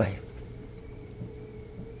moved by him.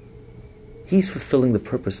 He's fulfilling the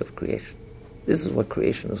purpose of creation. This is what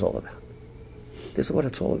creation is all about. This is what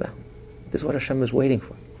it's all about. This is what Hashem is waiting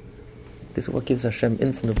for. This is what gives Hashem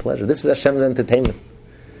infinite pleasure. This is Hashem's entertainment.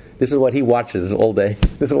 This is what He watches all day.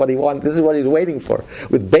 This is what He wants. This is what He's waiting for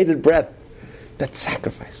with bated breath. That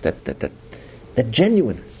sacrifice, that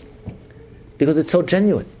genuineness, because it's so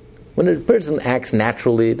genuine. When a person acts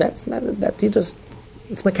naturally, it's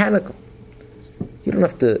mechanical. You don't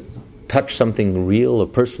have to touch something real or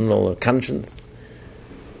personal or conscious.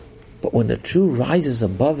 But when a Jew rises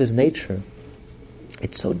above his nature,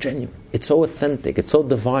 it's so genuine, it's so authentic, it's so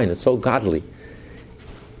divine, it's so godly,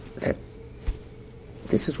 that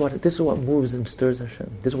this is what moves and stirs Hashem.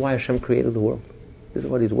 This is why Hashem created the world. This is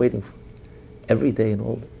what He's waiting for, every day and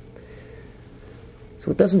all day. So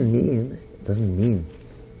it doesn't mean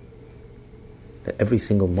that every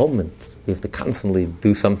single moment we have to constantly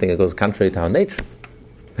do something that goes contrary to our nature.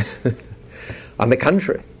 On the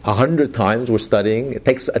contrary, 100 times we're studying. It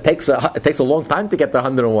takes a long time to get to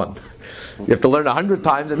 101. You have to learn 100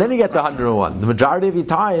 times and then you get to 101. The majority of your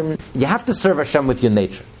time, you have to serve Hashem with your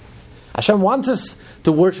nature. Hashem wants us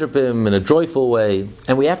to worship Him in a joyful way,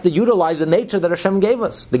 and we have to utilize the nature that Hashem gave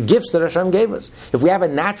us, the gifts that Hashem gave us. If we have a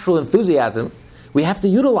natural enthusiasm, we have to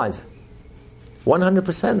utilize it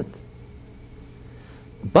 100%.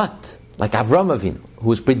 But, like Avram Avinu,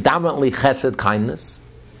 who is predominantly chesed, kindness,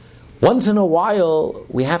 once in a while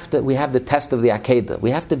we have the test of the Akedah.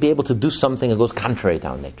 We have to be able to do something that goes contrary to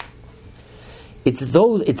our nature. It's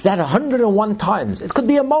that 101 times. It could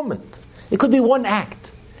be a moment. It could be one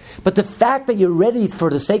act. But the fact that you're ready for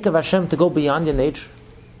the sake of Hashem to go beyond your nature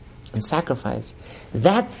and sacrifice,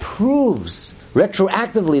 that proves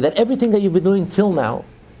retroactively that everything that you've been doing till now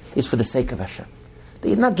is for the sake of Hashem. That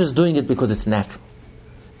you're not just doing it because it's natural.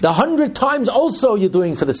 The 100 times also you're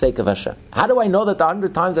doing for the sake of Hashem. How do I know that the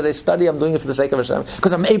 100 times that I study I'm doing it for the sake of Hashem?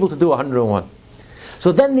 Because I'm able to do 101.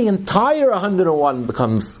 So then the entire 101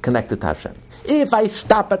 becomes connected to Hashem. If I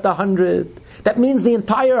stop at the 100, that means the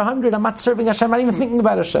entire 100, I'm not serving Hashem, I'm not even thinking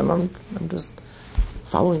about Hashem, I'm just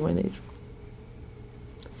following my nature.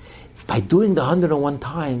 By doing the 101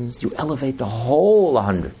 times, you elevate the whole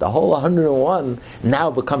 100. The whole 101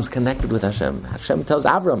 now becomes connected with Hashem. Hashem tells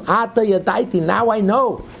Avram, Ata yadaiti, now I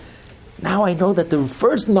know. Now I know that the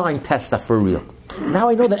first 9 tests are for real. Now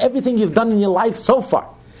I know that everything you've done in your life so far,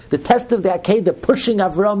 the test of the Akedah, pushing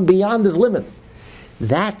Avram beyond his limit,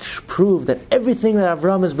 that proved that everything that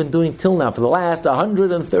Avram has been doing till now, for the last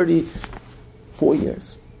 134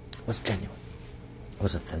 years, was genuine,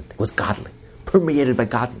 was authentic, was godly, permeated by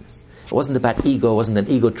godliness. It wasn't about ego, it wasn't an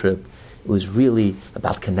ego trip. It was really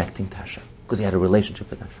about connecting to Hashem, because he had a relationship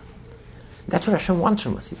with Hashem. That's what Hashem wants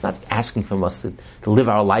from us. He's not asking from us to live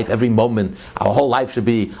our life every moment. Our whole life should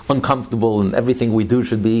be uncomfortable and everything we do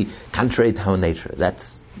should be contrary to our nature.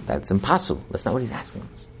 That's impossible. That's not what He's asking us.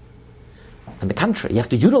 On the contrary, you have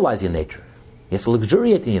to utilize your nature. You have to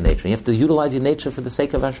luxuriate in your nature. You have to utilize your nature for the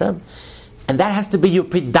sake of Hashem. And that has to be your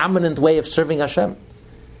predominant way of serving Hashem.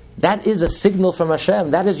 That is a signal from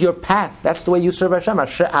Hashem. That is your path. That's the way you serve Hashem.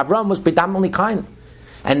 Avram was predominantly kind.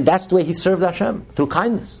 And that's the way he served Hashem, through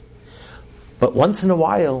kindness. But once in a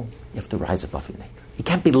while, you have to rise above your nature. You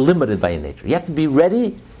can't be limited by your nature. You have to be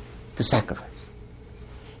ready to sacrifice.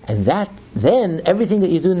 And then everything that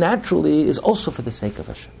you do naturally is also for the sake of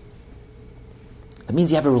Hashem. It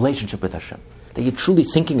means you have a relationship with Hashem, that you're truly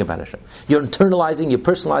thinking about Hashem. You're internalizing, you're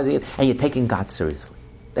personalizing it, and you're taking God seriously.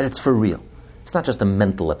 That it's for real. It's not just a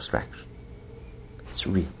mental abstraction. It's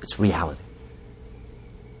real. It's reality.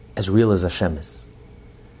 As real as Hashem is.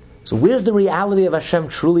 So where's the reality of Hashem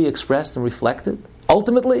truly expressed and reflected?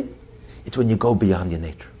 Ultimately, it's when you go beyond your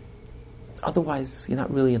nature. Otherwise, you're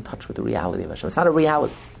not really in touch with the reality of Hashem. It's not a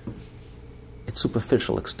reality. It's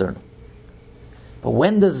superficial, external. But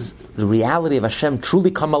when does the reality of Hashem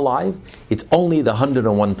truly come alive? It's only the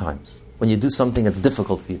 101 times. When you do something that's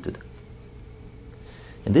difficult for you to do.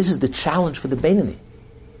 And this is the challenge for the Beinoni.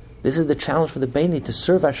 This is the challenge for the Beinoni. To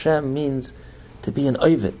serve Hashem means to be an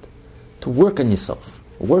Ovid, to work on yourself,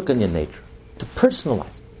 work on your nature, to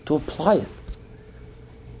personalize it, to apply it.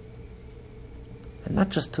 And not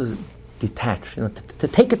just to detach, to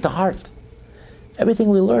take it to heart. Everything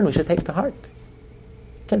we learn, we should take to heart.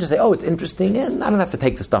 You can't just say, oh, it's interesting, and I don't have to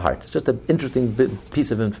take this to heart. It's just an interesting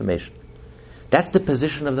piece of information. That's the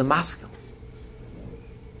position of the maskil.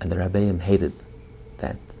 And the Rabbeim hated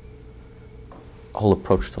that whole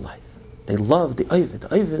approach to life. They loved the Ovid.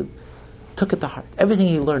 The Ovid took it to heart. Everything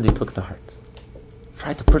he learned, he took to heart.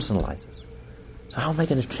 Tried to personalize this. So how am I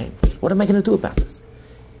going to change? What am I going to do about this?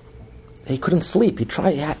 He couldn't sleep. He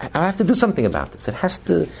tried, I have to do something about this. It has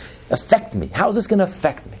to affect me. How is this going to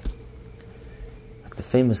affect me? Like the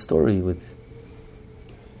famous story with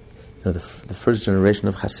the first generation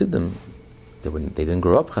of Hasidim. They didn't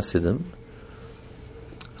grow up Hasidim.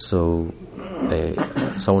 So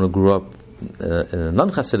someone who grew up in a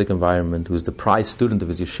non-Hasidic environment, who was the prize student of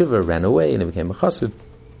his yeshiva, ran away and he became a Hasid.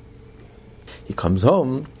 He comes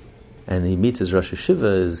home and he meets his Rosh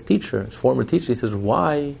Yeshiva, his teacher, his former teacher. He says,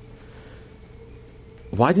 Why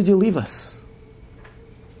did you leave us?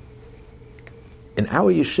 In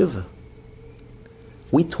our yeshiva,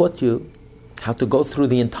 we taught you how to go through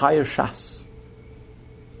the entire Shas,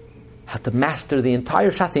 how to master the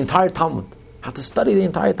entire Shas, the entire Talmud, how to study the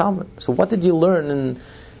entire Talmud. So what did you learn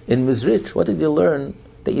in Mizrich? What did you learn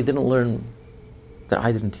that you didn't learn, that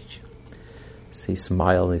I didn't teach you? So he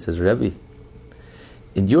smiled and he says, Rebbe,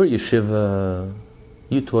 in your yeshiva,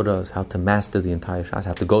 you taught us how to master the entire Shas,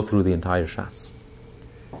 how to go through the entire Shas.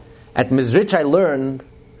 At Mizrich, I learned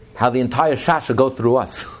how the entire Shas should go through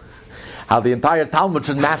us, how the entire Talmud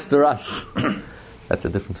should master us. That's a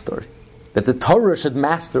different story. That the Torah should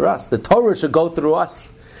master us, the Torah should go through us,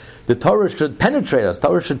 the Torah should penetrate us, the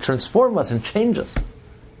Torah should transform us and change us,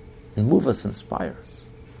 and move us, inspire us.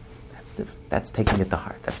 That's different. That's taking it to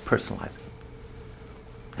heart. That's personalizing it.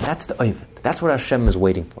 And that's the Ovid. That's what Hashem is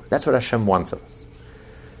waiting for. That's what Hashem wants of us.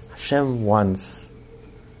 Hashem wants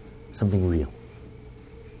something real.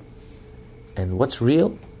 And what's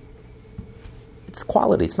real? It's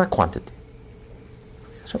quality, it's not quantity.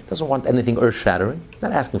 Hashem doesn't want anything earth-shattering. He's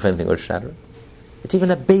not asking for anything earth-shattering. It's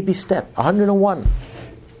even a baby step, 101.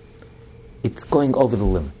 It's going over the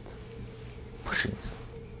limit. Pushing it.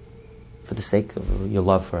 For the sake of your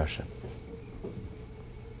love for Hashem.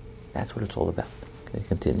 That's what it's all about. Can you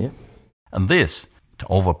continue? And this, to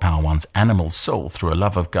overpower one's animal soul through a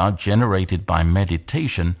love of God generated by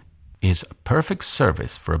meditation, is a perfect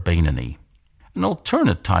service for a Beinoni. An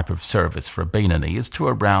alternate type of service for a Beinoni is to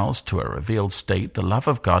arouse to a revealed state the love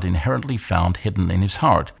of God inherently found hidden in his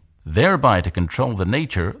heart, thereby to control the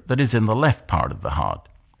nature that is in the left part of the heart.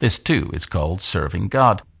 This too is called serving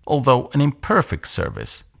God, although an imperfect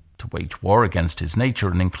service, to wage war against his nature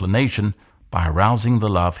and inclination by arousing the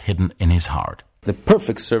love hidden in his heart. The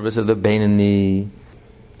perfect service of the Beinoni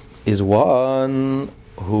is one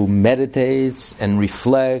who meditates and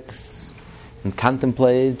reflects and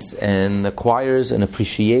contemplates and acquires an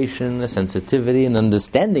appreciation, a sensitivity, an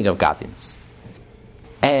understanding of godliness.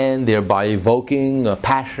 And thereby evoking a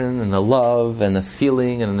passion and a love and a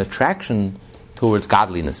feeling and an attraction towards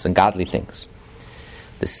godliness and godly things.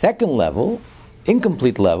 The second level,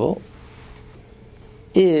 incomplete level,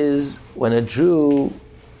 is when a Jew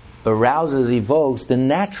arouses, evokes the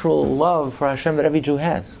natural love for Hashem that every Jew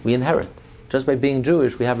has. We inherit. Just by being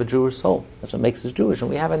Jewish, we have a Jewish soul. That's what makes us Jewish. And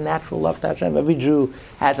we have a natural love to Hashem. Every Jew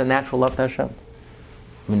has a natural love to Hashem.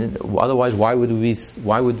 I mean, otherwise, why would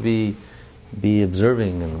we be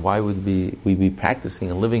observing, and why would we be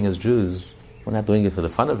practicing and living as Jews? We're not doing it for the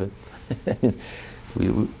fun of it. I mean,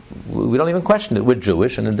 we don't even question it. We're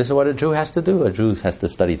Jewish, and this is what a Jew has to do. A Jew has to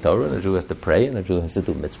study Torah, and a Jew has to pray, and a Jew has to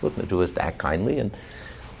do mitzvot, and a Jew has to act kindly, and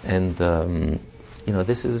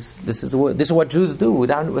this is what Jews do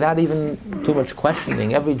without even too much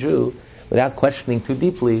questioning. Every Jew, without questioning too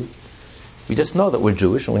deeply, we just know that we're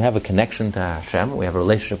Jewish and we have a connection to Hashem, we have a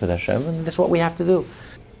relationship with Hashem, and this is what we have to do.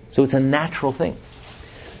 So it's a natural thing.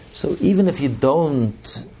 So even if you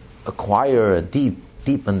don't acquire a deep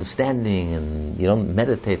understanding, and you don't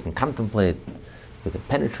meditate and contemplate with a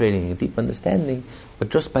penetrating and deep understanding, but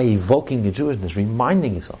just by evoking your Jewishness,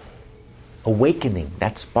 reminding yourself awakening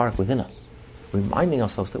that spark within us, reminding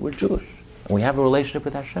ourselves that we're Jewish and we have a relationship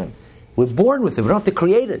with Hashem. We're born with it. We don't have to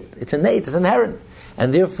create it. It's innate. It's inherent.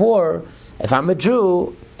 And therefore, if I'm a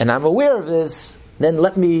Jew and I'm aware of this, then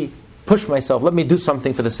let me push myself. Let me do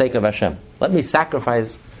something for the sake of Hashem. Let me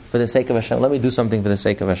sacrifice for the sake of Hashem. Let me do something for the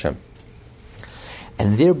sake of Hashem.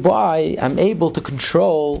 And thereby, I'm able to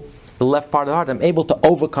control the left part of the heart. I'm able to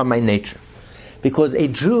overcome my nature. Because a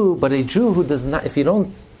Jew who does not, if you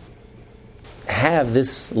don't have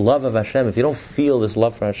this love of Hashem, if you don't feel this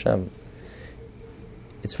love for Hashem,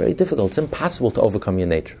 it's very difficult. It's impossible to overcome your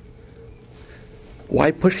nature.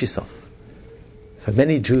 Why push yourself? For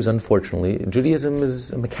many Jews, unfortunately, Judaism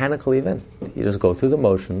is a mechanical event. You just go through the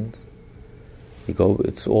motions.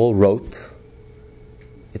 It's all rote.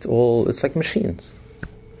 It's like machines.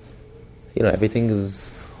 Everything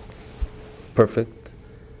is perfect.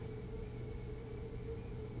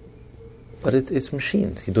 But it's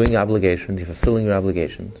machines. You're doing your obligations, you're fulfilling your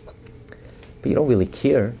obligations. But you don't really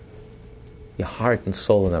care. Your heart and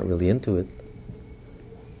soul are not really into it.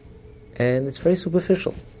 And it's very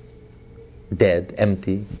superficial. Dead,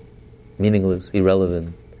 empty, meaningless,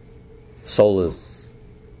 irrelevant, soulless,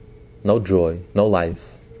 no joy, no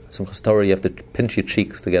life. Some story you have to pinch your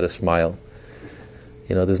cheeks to get a smile.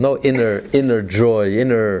 There's no inner joy,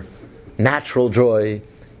 inner natural joy.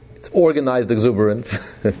 It's organized exuberance.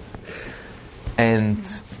 And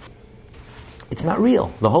it's not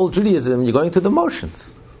real. The whole Judaism, you're going through the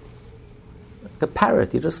motions. Like a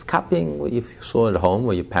parrot, you're just copying what you saw at home,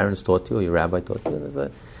 or your parents taught you, or your rabbi taught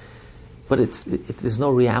you. But there's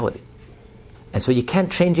no reality. And so you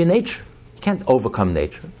can't change your nature. You can't overcome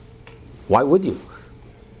nature. Why would you?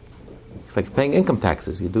 It's like paying income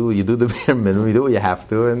taxes. You do the bare minimum, you do what you have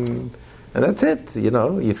to, and that's it.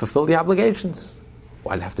 You fulfill the obligations.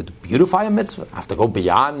 Why do I have to beautify a mitzvah? I have to go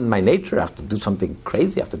beyond my nature. I have to do something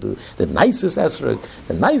crazy. I have to do the nicest esrog,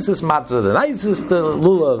 the nicest matzah, the nicest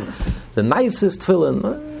lulav, the nicest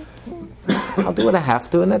tefillin. I'll do what I have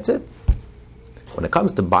to, and that's it. When it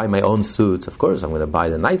comes to buy my own suits, of course, I'm going to buy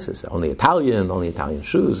the nicest. Only Italian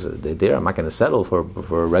shoes. They're I'm not going to settle for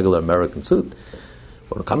a regular American suit.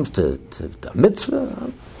 When it comes to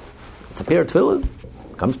mitzvah, it's a pair of tefillin.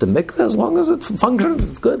 Comes to mikveh, as long as it functions,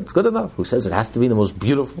 it's good. It's good enough. Who says it has to be the most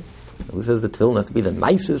beautiful? Who says the tefillin has to be the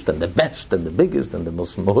nicest and the best and the biggest and the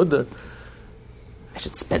most mahudar? I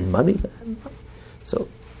should spend money. So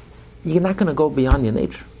you're not going to go beyond your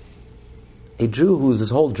nature. A Jew whose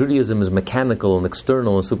whole Judaism is mechanical and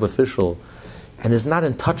external and superficial, and is not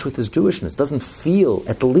in touch with his Jewishness, doesn't feel,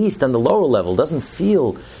 at least on the lower level, doesn't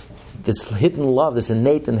feel this hidden love, this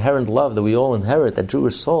innate, inherent love that we all inherit, that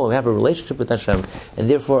Jewish soul. We have a relationship with Hashem, and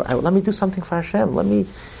therefore, let me do something for Hashem.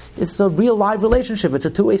 It's a real live relationship. It's a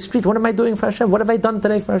two-way street. What am I doing for Hashem? What have I done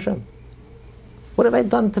today for Hashem? What have I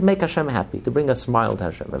done to make Hashem happy, to bring a smile to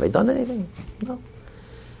Hashem? Have I done anything? No.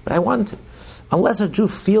 But I want to. Unless a Jew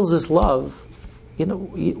feels this love,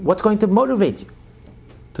 what's going to motivate you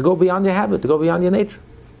to go beyond your habit, to go beyond your nature?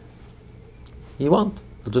 You won't.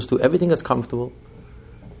 You'll just do everything that's comfortable.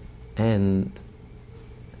 And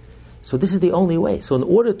so this is the only way. So in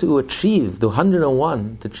order to achieve the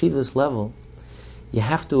 101, to achieve this level, you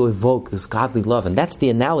have to evoke this godly love. And that's the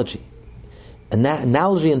analogy. And that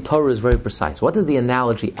analogy in Torah is very precise. What does the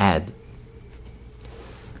analogy add?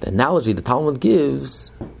 The analogy the Talmud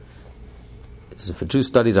gives is if a Jew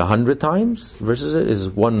studies 100 times versus it is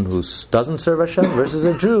one who doesn't serve Hashem versus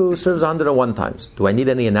a Jew who serves 101 times. Do I need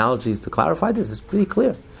any analogies to clarify this? It's pretty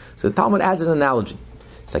clear. So the Talmud adds an analogy.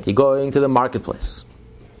 It's like you're going to the marketplace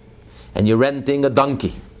and you're renting a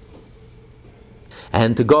donkey.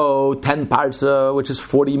 And to go 10 parsa, which is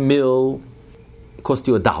 40 mil, it cost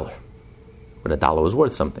you $1. But $1 was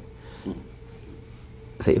worth something.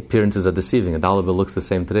 Say appearances are deceiving. $1 bill looks the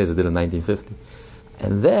same today as it did in 1950.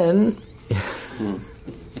 And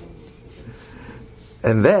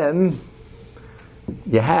then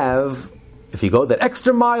you have, if you go that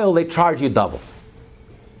extra mile, they charge you double.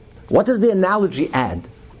 What does the analogy add?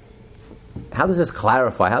 How does this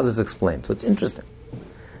clarify? How does this explain? So it's interesting.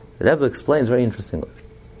 The Rebbe explains very interestingly.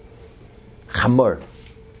 Chamor.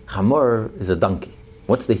 Chamor is a donkey.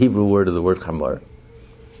 What's the Hebrew word of the word chamor?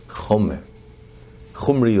 Chomer.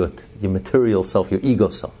 Chumriyut, your material self, your ego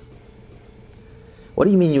self. What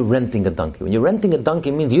do you mean you're renting a donkey? When you're renting a donkey,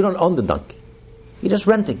 it means you don't own the donkey. You're just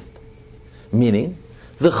renting it. Meaning,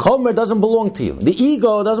 the chomer doesn't belong to you. The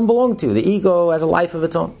ego doesn't belong to you. The ego has a life of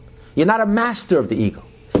its own. You're not a master of the ego.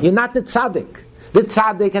 You're not the tzaddik. The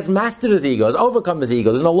tzaddik has mastered his ego, has overcome his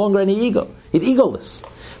ego. There's no longer any ego. He's egoless.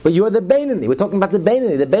 But you're the Beinoni. We're talking about the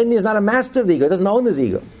Beinoni. The Beinoni is not a master of the ego. He doesn't own his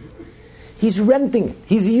ego. He's renting it.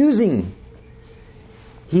 He's using.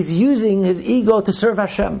 he's using his ego to serve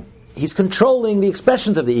Hashem. He's controlling the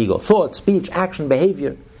expressions of the ego, thought, speech, action,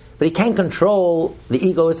 behavior. But he can't control the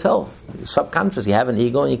ego itself. It's subconscious. You have an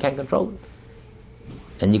ego and you can't control it.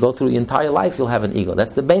 And you go through your entire life, you'll have an ego.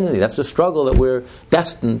 That's the Beinoni. That's the struggle that we're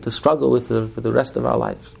destined to struggle with for the rest of our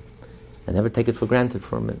lives. And never take it for granted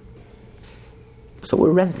for a minute. So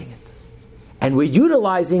we're renting it. And we're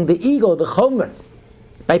utilizing the ego, the chomer,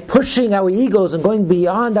 by pushing our egos and going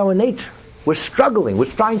beyond our nature. We're struggling. We're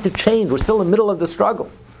trying to change. We're still in the middle of the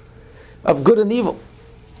struggle of good and evil,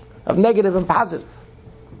 of negative and positive.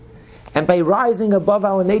 And by rising above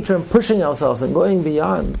our nature and pushing ourselves and going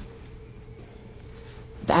beyond,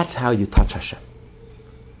 that's how you touch Hashem.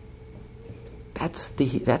 That's the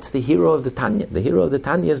hero of the Tanya. The hero of the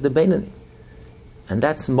Tanya is the Beinoni. And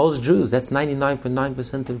that's most Jews. That's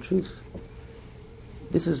 99.9% of Jews.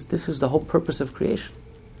 This is the whole purpose of creation.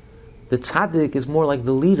 The tzaddik is more like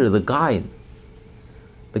the leader, the guide,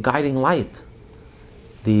 the guiding light,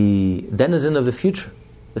 the denizen of the future,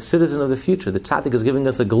 the citizen of the future. The tzaddik is giving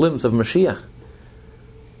us a glimpse of Mashiach.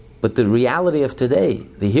 But the reality of today,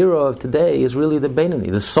 the hero of today, is really the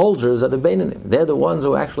Beinoni. The soldiers are the Beinoni. They're the ones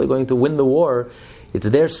who are actually going to win the war. It's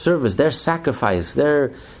their service, their sacrifice,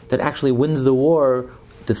 that actually wins the war.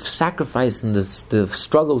 The sacrifice and the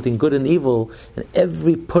struggle between good and evil, and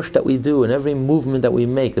every push that we do, and every movement that we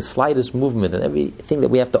make, the slightest movement, and everything that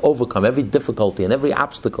we have to overcome, every difficulty and every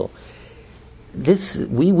obstacle,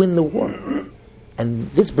 we win the war. And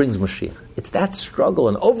this brings Mashiach. It's that struggle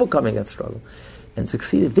and overcoming that struggle and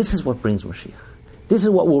succeeding. This is what brings Mashiach. This is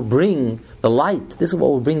what will bring the light. This is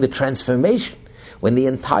what will bring the transformation when the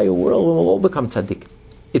entire world will all become tzaddik.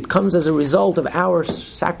 It comes as a result of our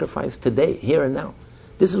sacrifice today, here and now.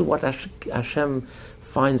 This is what Hashem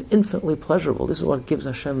finds infinitely pleasurable. This is what gives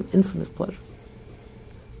Hashem infinite pleasure.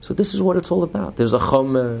 So this is what it's all about. There's a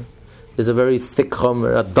chomer, there's a very thick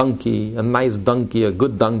chomer, a donkey, a nice donkey, a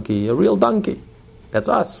good donkey, a real donkey. That's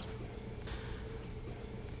us.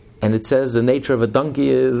 And it says the nature of a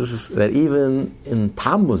donkey is that even in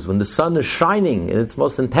Tammuz, when the sun is shining in its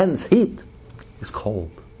most intense heat, it's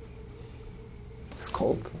cold. It's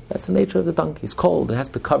cold. That's the nature of the donkey. It's cold. It has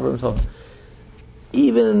to cover himself.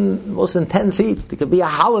 Even in most intense heat, it could be a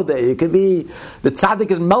holiday. It could be the tzaddik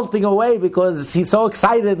is melting away because he's so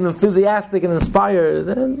excited and enthusiastic and inspired.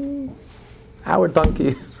 And our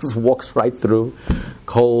donkey just walks right through,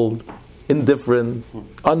 cold, indifferent,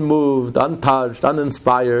 unmoved, untouched,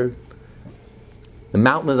 uninspired. The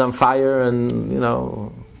mountain is on fire and,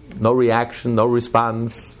 no reaction, no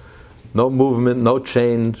response, no movement, no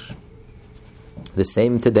change. The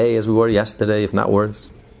same today as we were yesterday, if not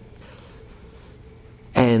worse.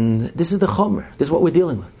 And this is the chomer. This is what we're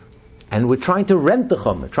dealing with. And we're trying to rent the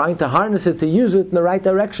chomer, trying to harness it, to use it in the right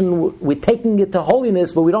direction. We're taking it to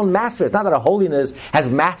holiness, but we don't master it. It's not that our holiness has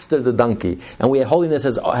mastered the donkey, and holiness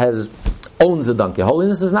has owns the donkey.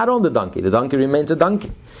 Holiness does not own the donkey. The donkey remains a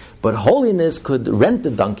donkey. But holiness could rent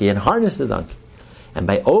the donkey and harness the donkey. And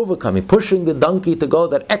by overcoming, pushing the donkey to go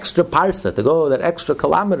that extra parsa, to go that extra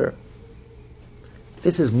kilometer,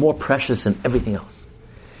 this is more precious than everything else.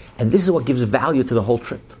 And this is what gives value to the whole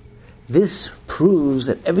trip. This proves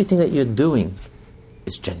that everything that you're doing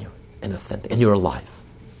is genuine and authentic. And you're alive.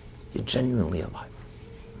 You're genuinely alive.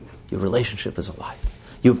 Your relationship is alive.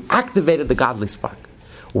 You've activated the godly spark.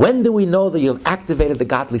 When do we know that you've activated the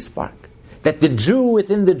godly spark? That the Jew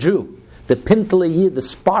within the Jew, the Pintele Yid, the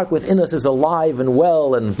spark within us is alive and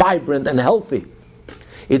well and vibrant and healthy.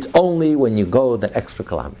 It's only when you go that extra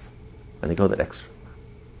kilometer. When you go that extra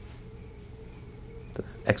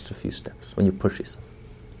few steps, when you push yourself.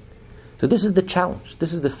 So this is the challenge.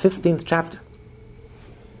 This is the 15th chapter.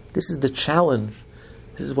 This is the challenge.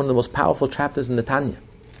 This is one of the most powerful chapters in the Tanya.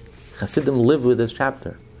 Hasidim live with this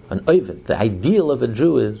chapter. An oived, the ideal of a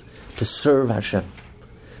Jew is to serve Hashem.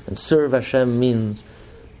 And serve Hashem means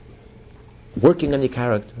working on your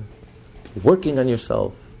character, working on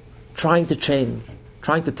yourself, trying to change,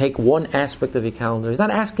 trying to take one aspect of your calendar. He's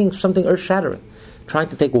not asking something earth-shattering. Trying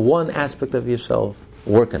to take one aspect of yourself,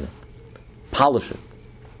 work on it, polish it,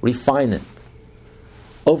 refine it,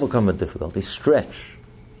 overcome a difficulty, stretch.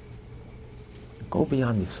 Go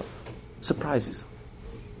beyond yourself. Surprise yourself.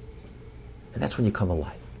 And that's when you come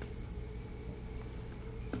alive.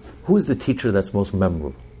 Who is the teacher that's most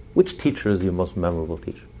memorable? Which teacher is your most memorable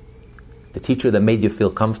teacher? The teacher that made you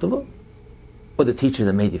feel comfortable? Or the teacher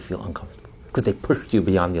that made you feel uncomfortable? Because they pushed you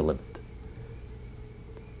beyond your limit.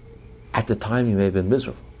 At the time you may have been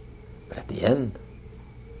miserable. But at the end,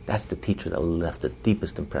 that's the teacher that left the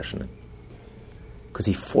deepest impression in you. Because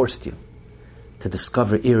he forced you to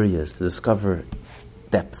discover areas, to discover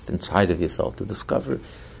depth inside of yourself, to discover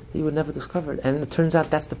that you would never discover it. And it turns out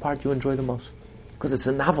that's the part you enjoy the most. Because it's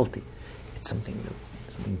a novelty. It's something new,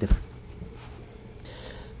 something different.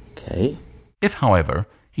 Okay. If, however,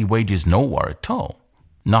 he wages no war at all,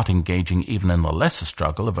 not engaging even in the lesser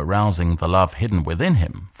struggle of arousing the love hidden within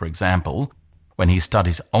him, for example, when he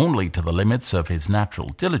studies only to the limits of his natural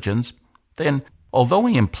diligence, then, although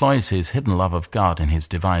he employs his hidden love of God in his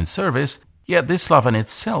divine service, yet this love in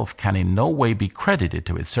itself can in no way be credited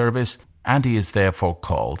to his service, and he is therefore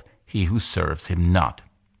called he who serves him not.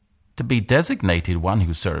 To be designated one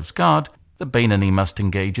who serves God, the Beinoni must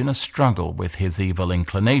engage in a struggle with his evil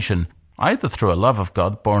inclination, either through a love of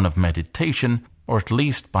God born of meditation, or at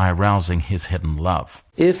least by arousing his hidden love.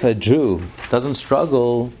 If a Jew doesn't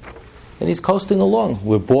struggle, then he's coasting along.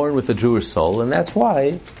 We're born with a Jewish soul, and that's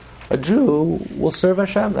why a Jew will serve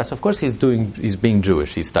Hashem. That's, of course, he's being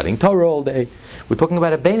Jewish. He's studying Torah all day. We're talking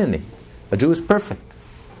about a Beinoni. A Jew is perfect.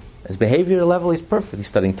 His behavior level, he's perfect. He's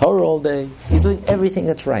studying Torah all day. He's doing everything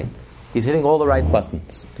that's right. He's hitting all the right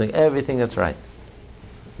buttons, doing everything that's right.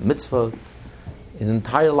 Mitzvah, his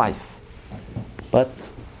entire life. But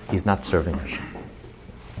he's not serving Hashem.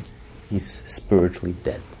 He's spiritually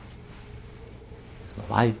dead. There's no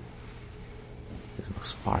light. There's no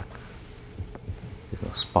spark. There's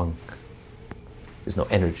no spunk. There's no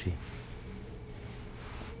energy.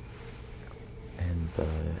 And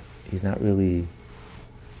he's not really,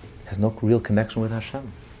 has no real connection with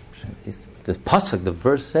Hashem. The pasuk, the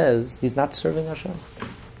verse says, he's not serving Hashem.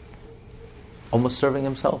 Almost serving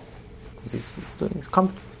himself. He's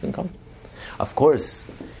comfortable. Of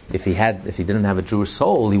course, if he didn't have a Jewish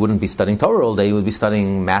soul, he wouldn't be studying Torah all day. He would be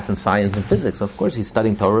studying math and science and physics. Of course, he's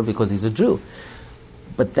studying Torah because he's a Jew.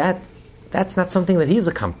 But that's not something that he's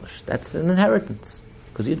accomplished. That's an inheritance.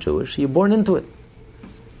 Because you're Jewish, you're born into it.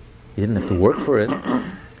 You didn't have to work for it.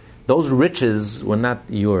 Those riches were not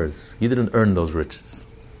yours. You didn't earn those riches.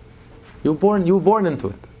 You were born into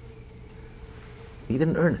it. You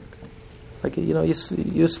didn't earn it. It's like,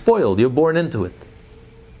 you're spoiled. You're born into it.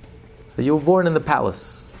 So you were born in the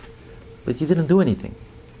palace, but you didn't do anything.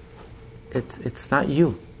 It's not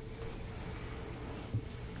you.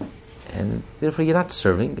 And therefore you're not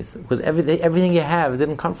serving, because everything you have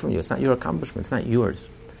didn't come from you. It's not your accomplishment. It's not yours.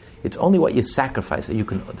 It's only what you sacrifice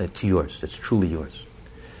that's yours. That's truly yours.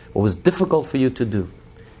 What was difficult for you to do,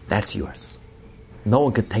 that's yours. No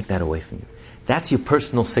one could take that away from you. That's your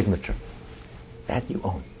personal signature. That you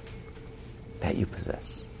own. That you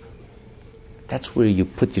possess. That's where you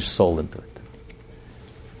put your soul into it.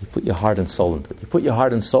 You put your heart and soul into it. You put your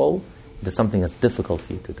heart and soul into something that's difficult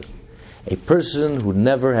for you to do. A person who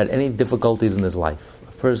never had any difficulties in his life,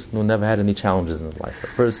 a person who never had any challenges in his life, a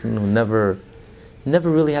person who never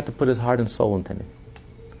really had to put his heart and soul into anything.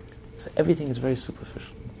 So everything is very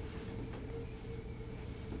superficial.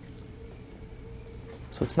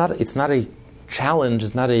 So it's not a challenge,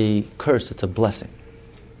 it's not a curse, it's a blessing.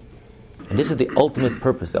 And this is the ultimate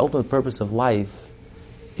purpose. The ultimate purpose of life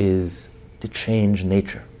is to change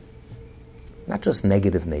nature. Not just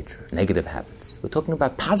negative nature, negative habits. We're talking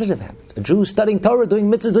about positive habits. A Jew studying Torah, doing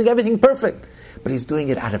mitzvahs, doing everything perfect, but he's doing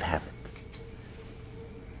it out of habit.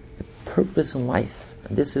 The purpose in life,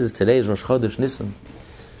 and this is today's Rosh Chodesh Nisan,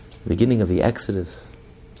 the beginning of the Exodus.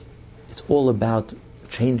 It's all about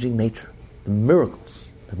changing nature. The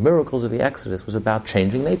miracles of the Exodus was about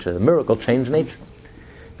changing nature. The miracle changed nature.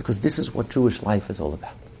 Because this is what Jewish life is all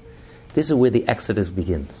about. This is where the Exodus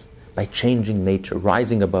begins, by changing nature,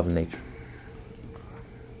 rising above nature.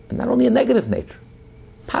 And not only a negative nature,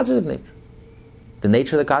 positive nature. The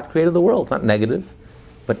nature that God created the world, not negative,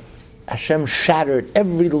 but Hashem shattered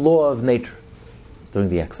every law of nature during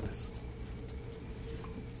the Exodus.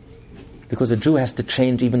 Because a Jew has to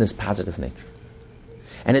change even his positive nature.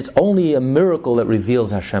 And it's only a miracle that reveals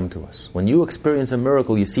Hashem to us. When you experience a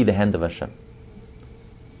miracle, you see the hand of Hashem.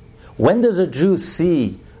 When does a Jew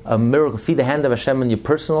see a miracle, see the hand of Hashem in your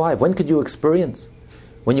personal life? When could you experience?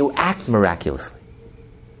 When you act miraculously.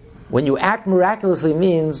 When you act miraculously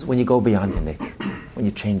means when you go beyond your nature, when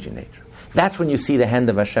you change your nature. That's when you see the hand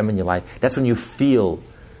of Hashem in your life. That's when you feel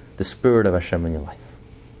the spirit of Hashem in your life.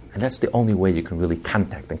 And that's the only way you can really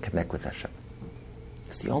contact and connect with Hashem.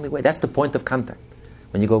 It's the only way. That's the point of contact.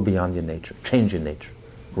 When you go beyond your nature, change your nature,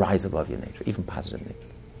 rise above your nature, even positive nature.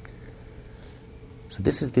 So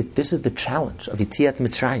this is the challenge of Yetziat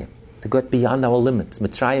Mitzrayim, to get beyond our limits.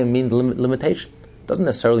 Mitzrayim means limitation. It doesn't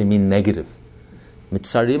necessarily mean negative.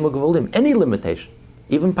 Mitzarim u'gevulim, any limitation,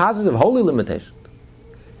 even positive, holy limitation.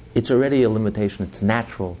 It's already a limitation, it's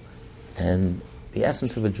natural. And the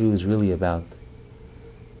essence of a Jew is really about,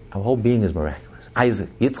 our whole being is miraculous. Isaac,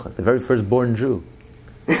 Yitzchak, the very first born Jew,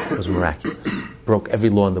 was miraculous. Broke every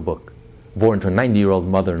law in the book. born to a 90-year-old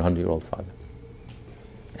mother and 100-year-old father.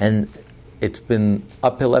 And it's been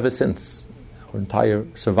uphill ever since. Our entire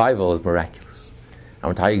survival is miraculous.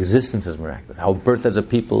 Our entire existence is miraculous. Our birth as a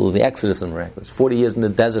people, the Exodus is miraculous. 40 years in the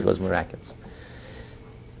desert was miraculous.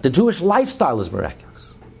 The Jewish lifestyle is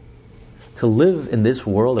miraculous. To live in this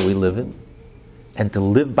world that we live in, and to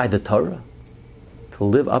live by the Torah, to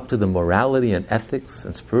live up to the morality and ethics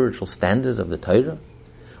and spiritual standards of the Torah,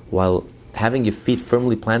 while having your feet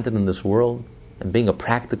firmly planted in this world, and being a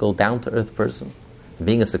practical, down-to-earth person, and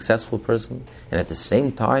being a successful person, and at the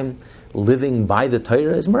same time living by the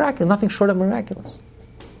Torah is miraculous, nothing short of miraculous.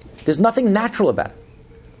 There's nothing natural about it.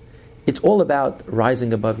 It's all about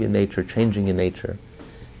rising above your nature, changing your nature,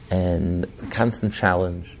 and constant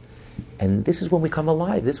challenge. And this is when we come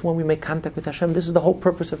alive. This is when we make contact with Hashem. This is the whole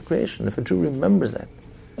purpose of creation. If a Jew remembers that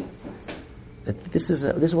this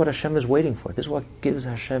is what Hashem is waiting for. This is what gives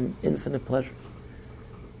Hashem infinite pleasure.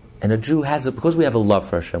 And a Jew has it because we have a love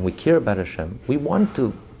for Hashem. We care about Hashem. We want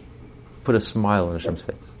to put a smile on Hashem's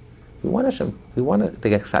face. We want Hashem. We want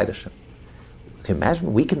to excite Hashem. Can you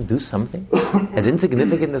imagine we can do something as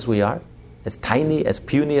insignificant as we are, as tiny, as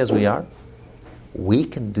puny as we are? We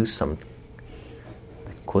can do something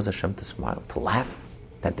that can cause Hashem to smile, to laugh,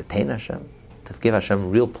 to entertain Hashem, to give Hashem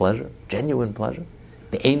real pleasure, genuine pleasure.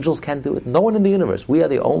 The angels can't do it. No one in the universe. We are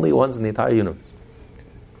the only ones in the entire universe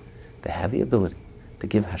that have the ability to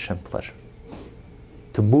give Hashem pleasure,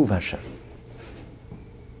 to move Hashem.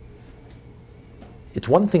 It's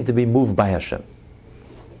one thing to be moved by Hashem,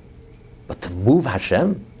 but to move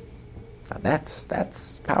Hashem, now that's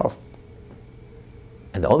powerful.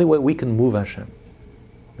 And the only way we can move Hashem,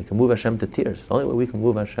 we can move Hashem to tears. The only way we can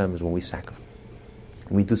move Hashem is when we sacrifice.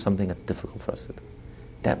 When we do something that's difficult for us to do.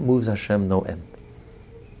 That moves Hashem no end.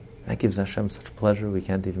 That gives Hashem such pleasure we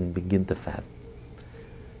can't even begin to fathom.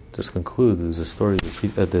 Just to conclude, there's a story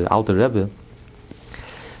of the Alter Rebbe.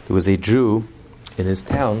 There was a Jew in his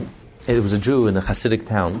town. It was a Jew in a Hasidic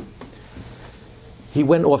town. He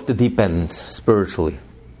went off the deep end spiritually.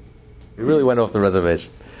 He really went off the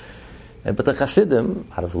reservation. But the Hasidim,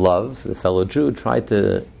 out of love, the fellow Jew, tried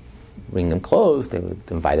to bring him close. They would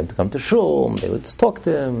invite him to come to shul. They would talk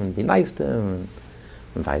to him and be nice to him, and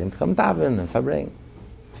invite him to come daven and fabring.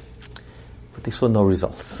 But they saw no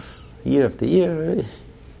results. Year after year,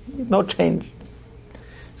 no change.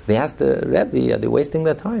 So they asked the Rebbe, are they wasting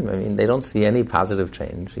their time? I mean, they don't see any positive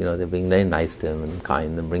change. They're being very nice to him and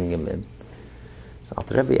kind and bringing him in. So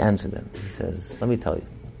Alter Rebbe answered them. He says, let me tell you,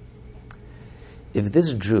 if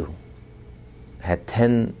this Jew had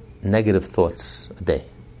 10 negative thoughts a day,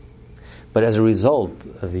 but as a result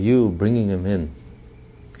of you bringing him in,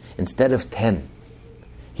 instead of 10,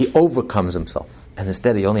 he overcomes himself, and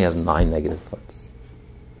instead he only has 9 negative thoughts.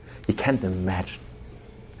 You can't imagine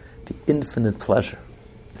the infinite pleasure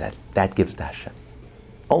that gives to Hashem.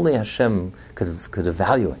 Only Hashem could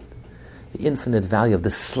evaluate the infinite value of the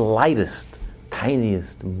slightest,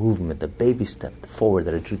 tiniest movement, the baby step forward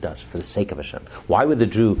that a Jew does for the sake of Hashem. Why would the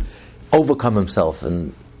Jew overcome himself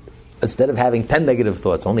and instead of having 10 negative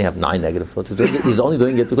thoughts, only have 9 negative thoughts? He's only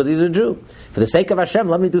doing it because he's a Jew. For the sake of Hashem,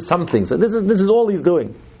 let me do something. So this is all he's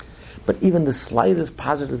doing. But even the slightest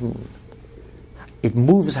positive movement, it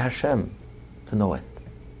moves Hashem to no end.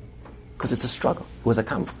 Because it's a struggle. It was a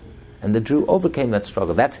conflict. And the Jew overcame that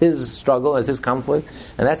struggle. That's his struggle, that's his conflict,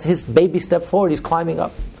 and that's his baby step forward. He's climbing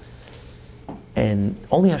up. And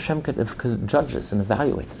only Hashem could judge this and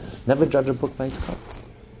evaluate this. Never judge a book by its cover.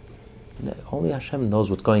 Only Hashem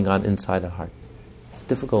knows what's going on inside our heart. It's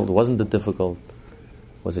difficult. Wasn't it difficult?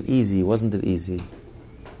 Was it easy? Wasn't it easy?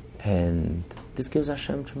 And this gives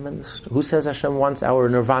Hashem tremendous... Who says Hashem wants our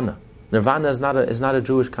nirvana? Nirvana is not a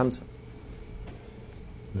Jewish concept.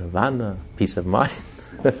 Nirvana, peace of mind.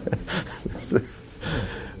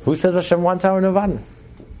 Who says Hashem wants our nirvana?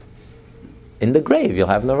 In the grave, you'll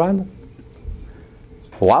have nirvana.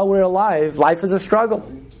 While we're alive, life is a struggle.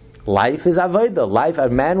 Life is avodah. A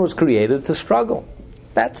man was created to struggle.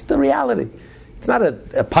 That's the reality. It's not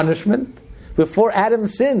a punishment. Before Adam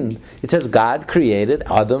sinned, it says God created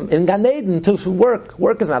Adam in Gan Eden to work.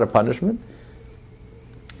 Work is not a punishment.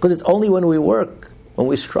 Because it's only when we work, when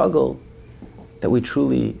we struggle, that we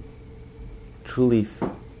truly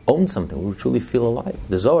own something. We truly feel alive.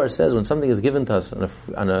 The Zohar says when something is given to us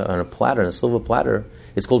on a platter, on a silver platter,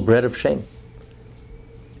 it's called bread of shame.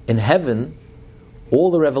 In heaven, all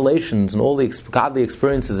the revelations and all the godly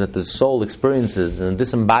experiences that the soul experiences in a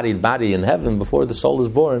disembodied body in heaven before the soul is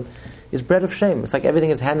born is bread of shame. It's like everything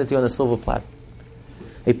is handed to you on a silver platter.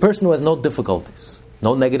 A person who has no difficulties,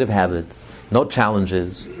 no negative habits, no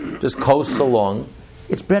challenges, just coasts along,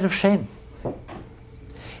 it's bread of shame.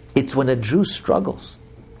 It's when a Jew struggles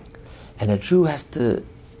And a Jew has to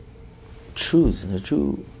choose, and a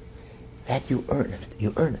Jew, that you earn it.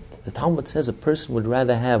 You earn it. The Talmud says a person would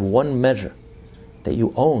rather have one measure that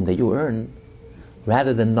you own, that you earn,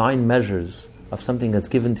 rather than 9 measures of something that's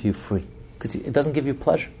given to you free. Because it doesn't give you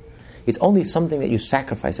pleasure. It's only something that you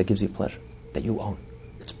sacrifice that gives you pleasure, that you own.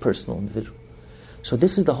 It's personal, individual. So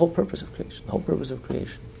this is the whole purpose of creation. The whole purpose of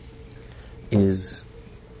creation is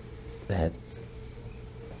that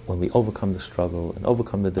when we overcome the struggle and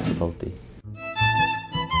overcome the difficulty,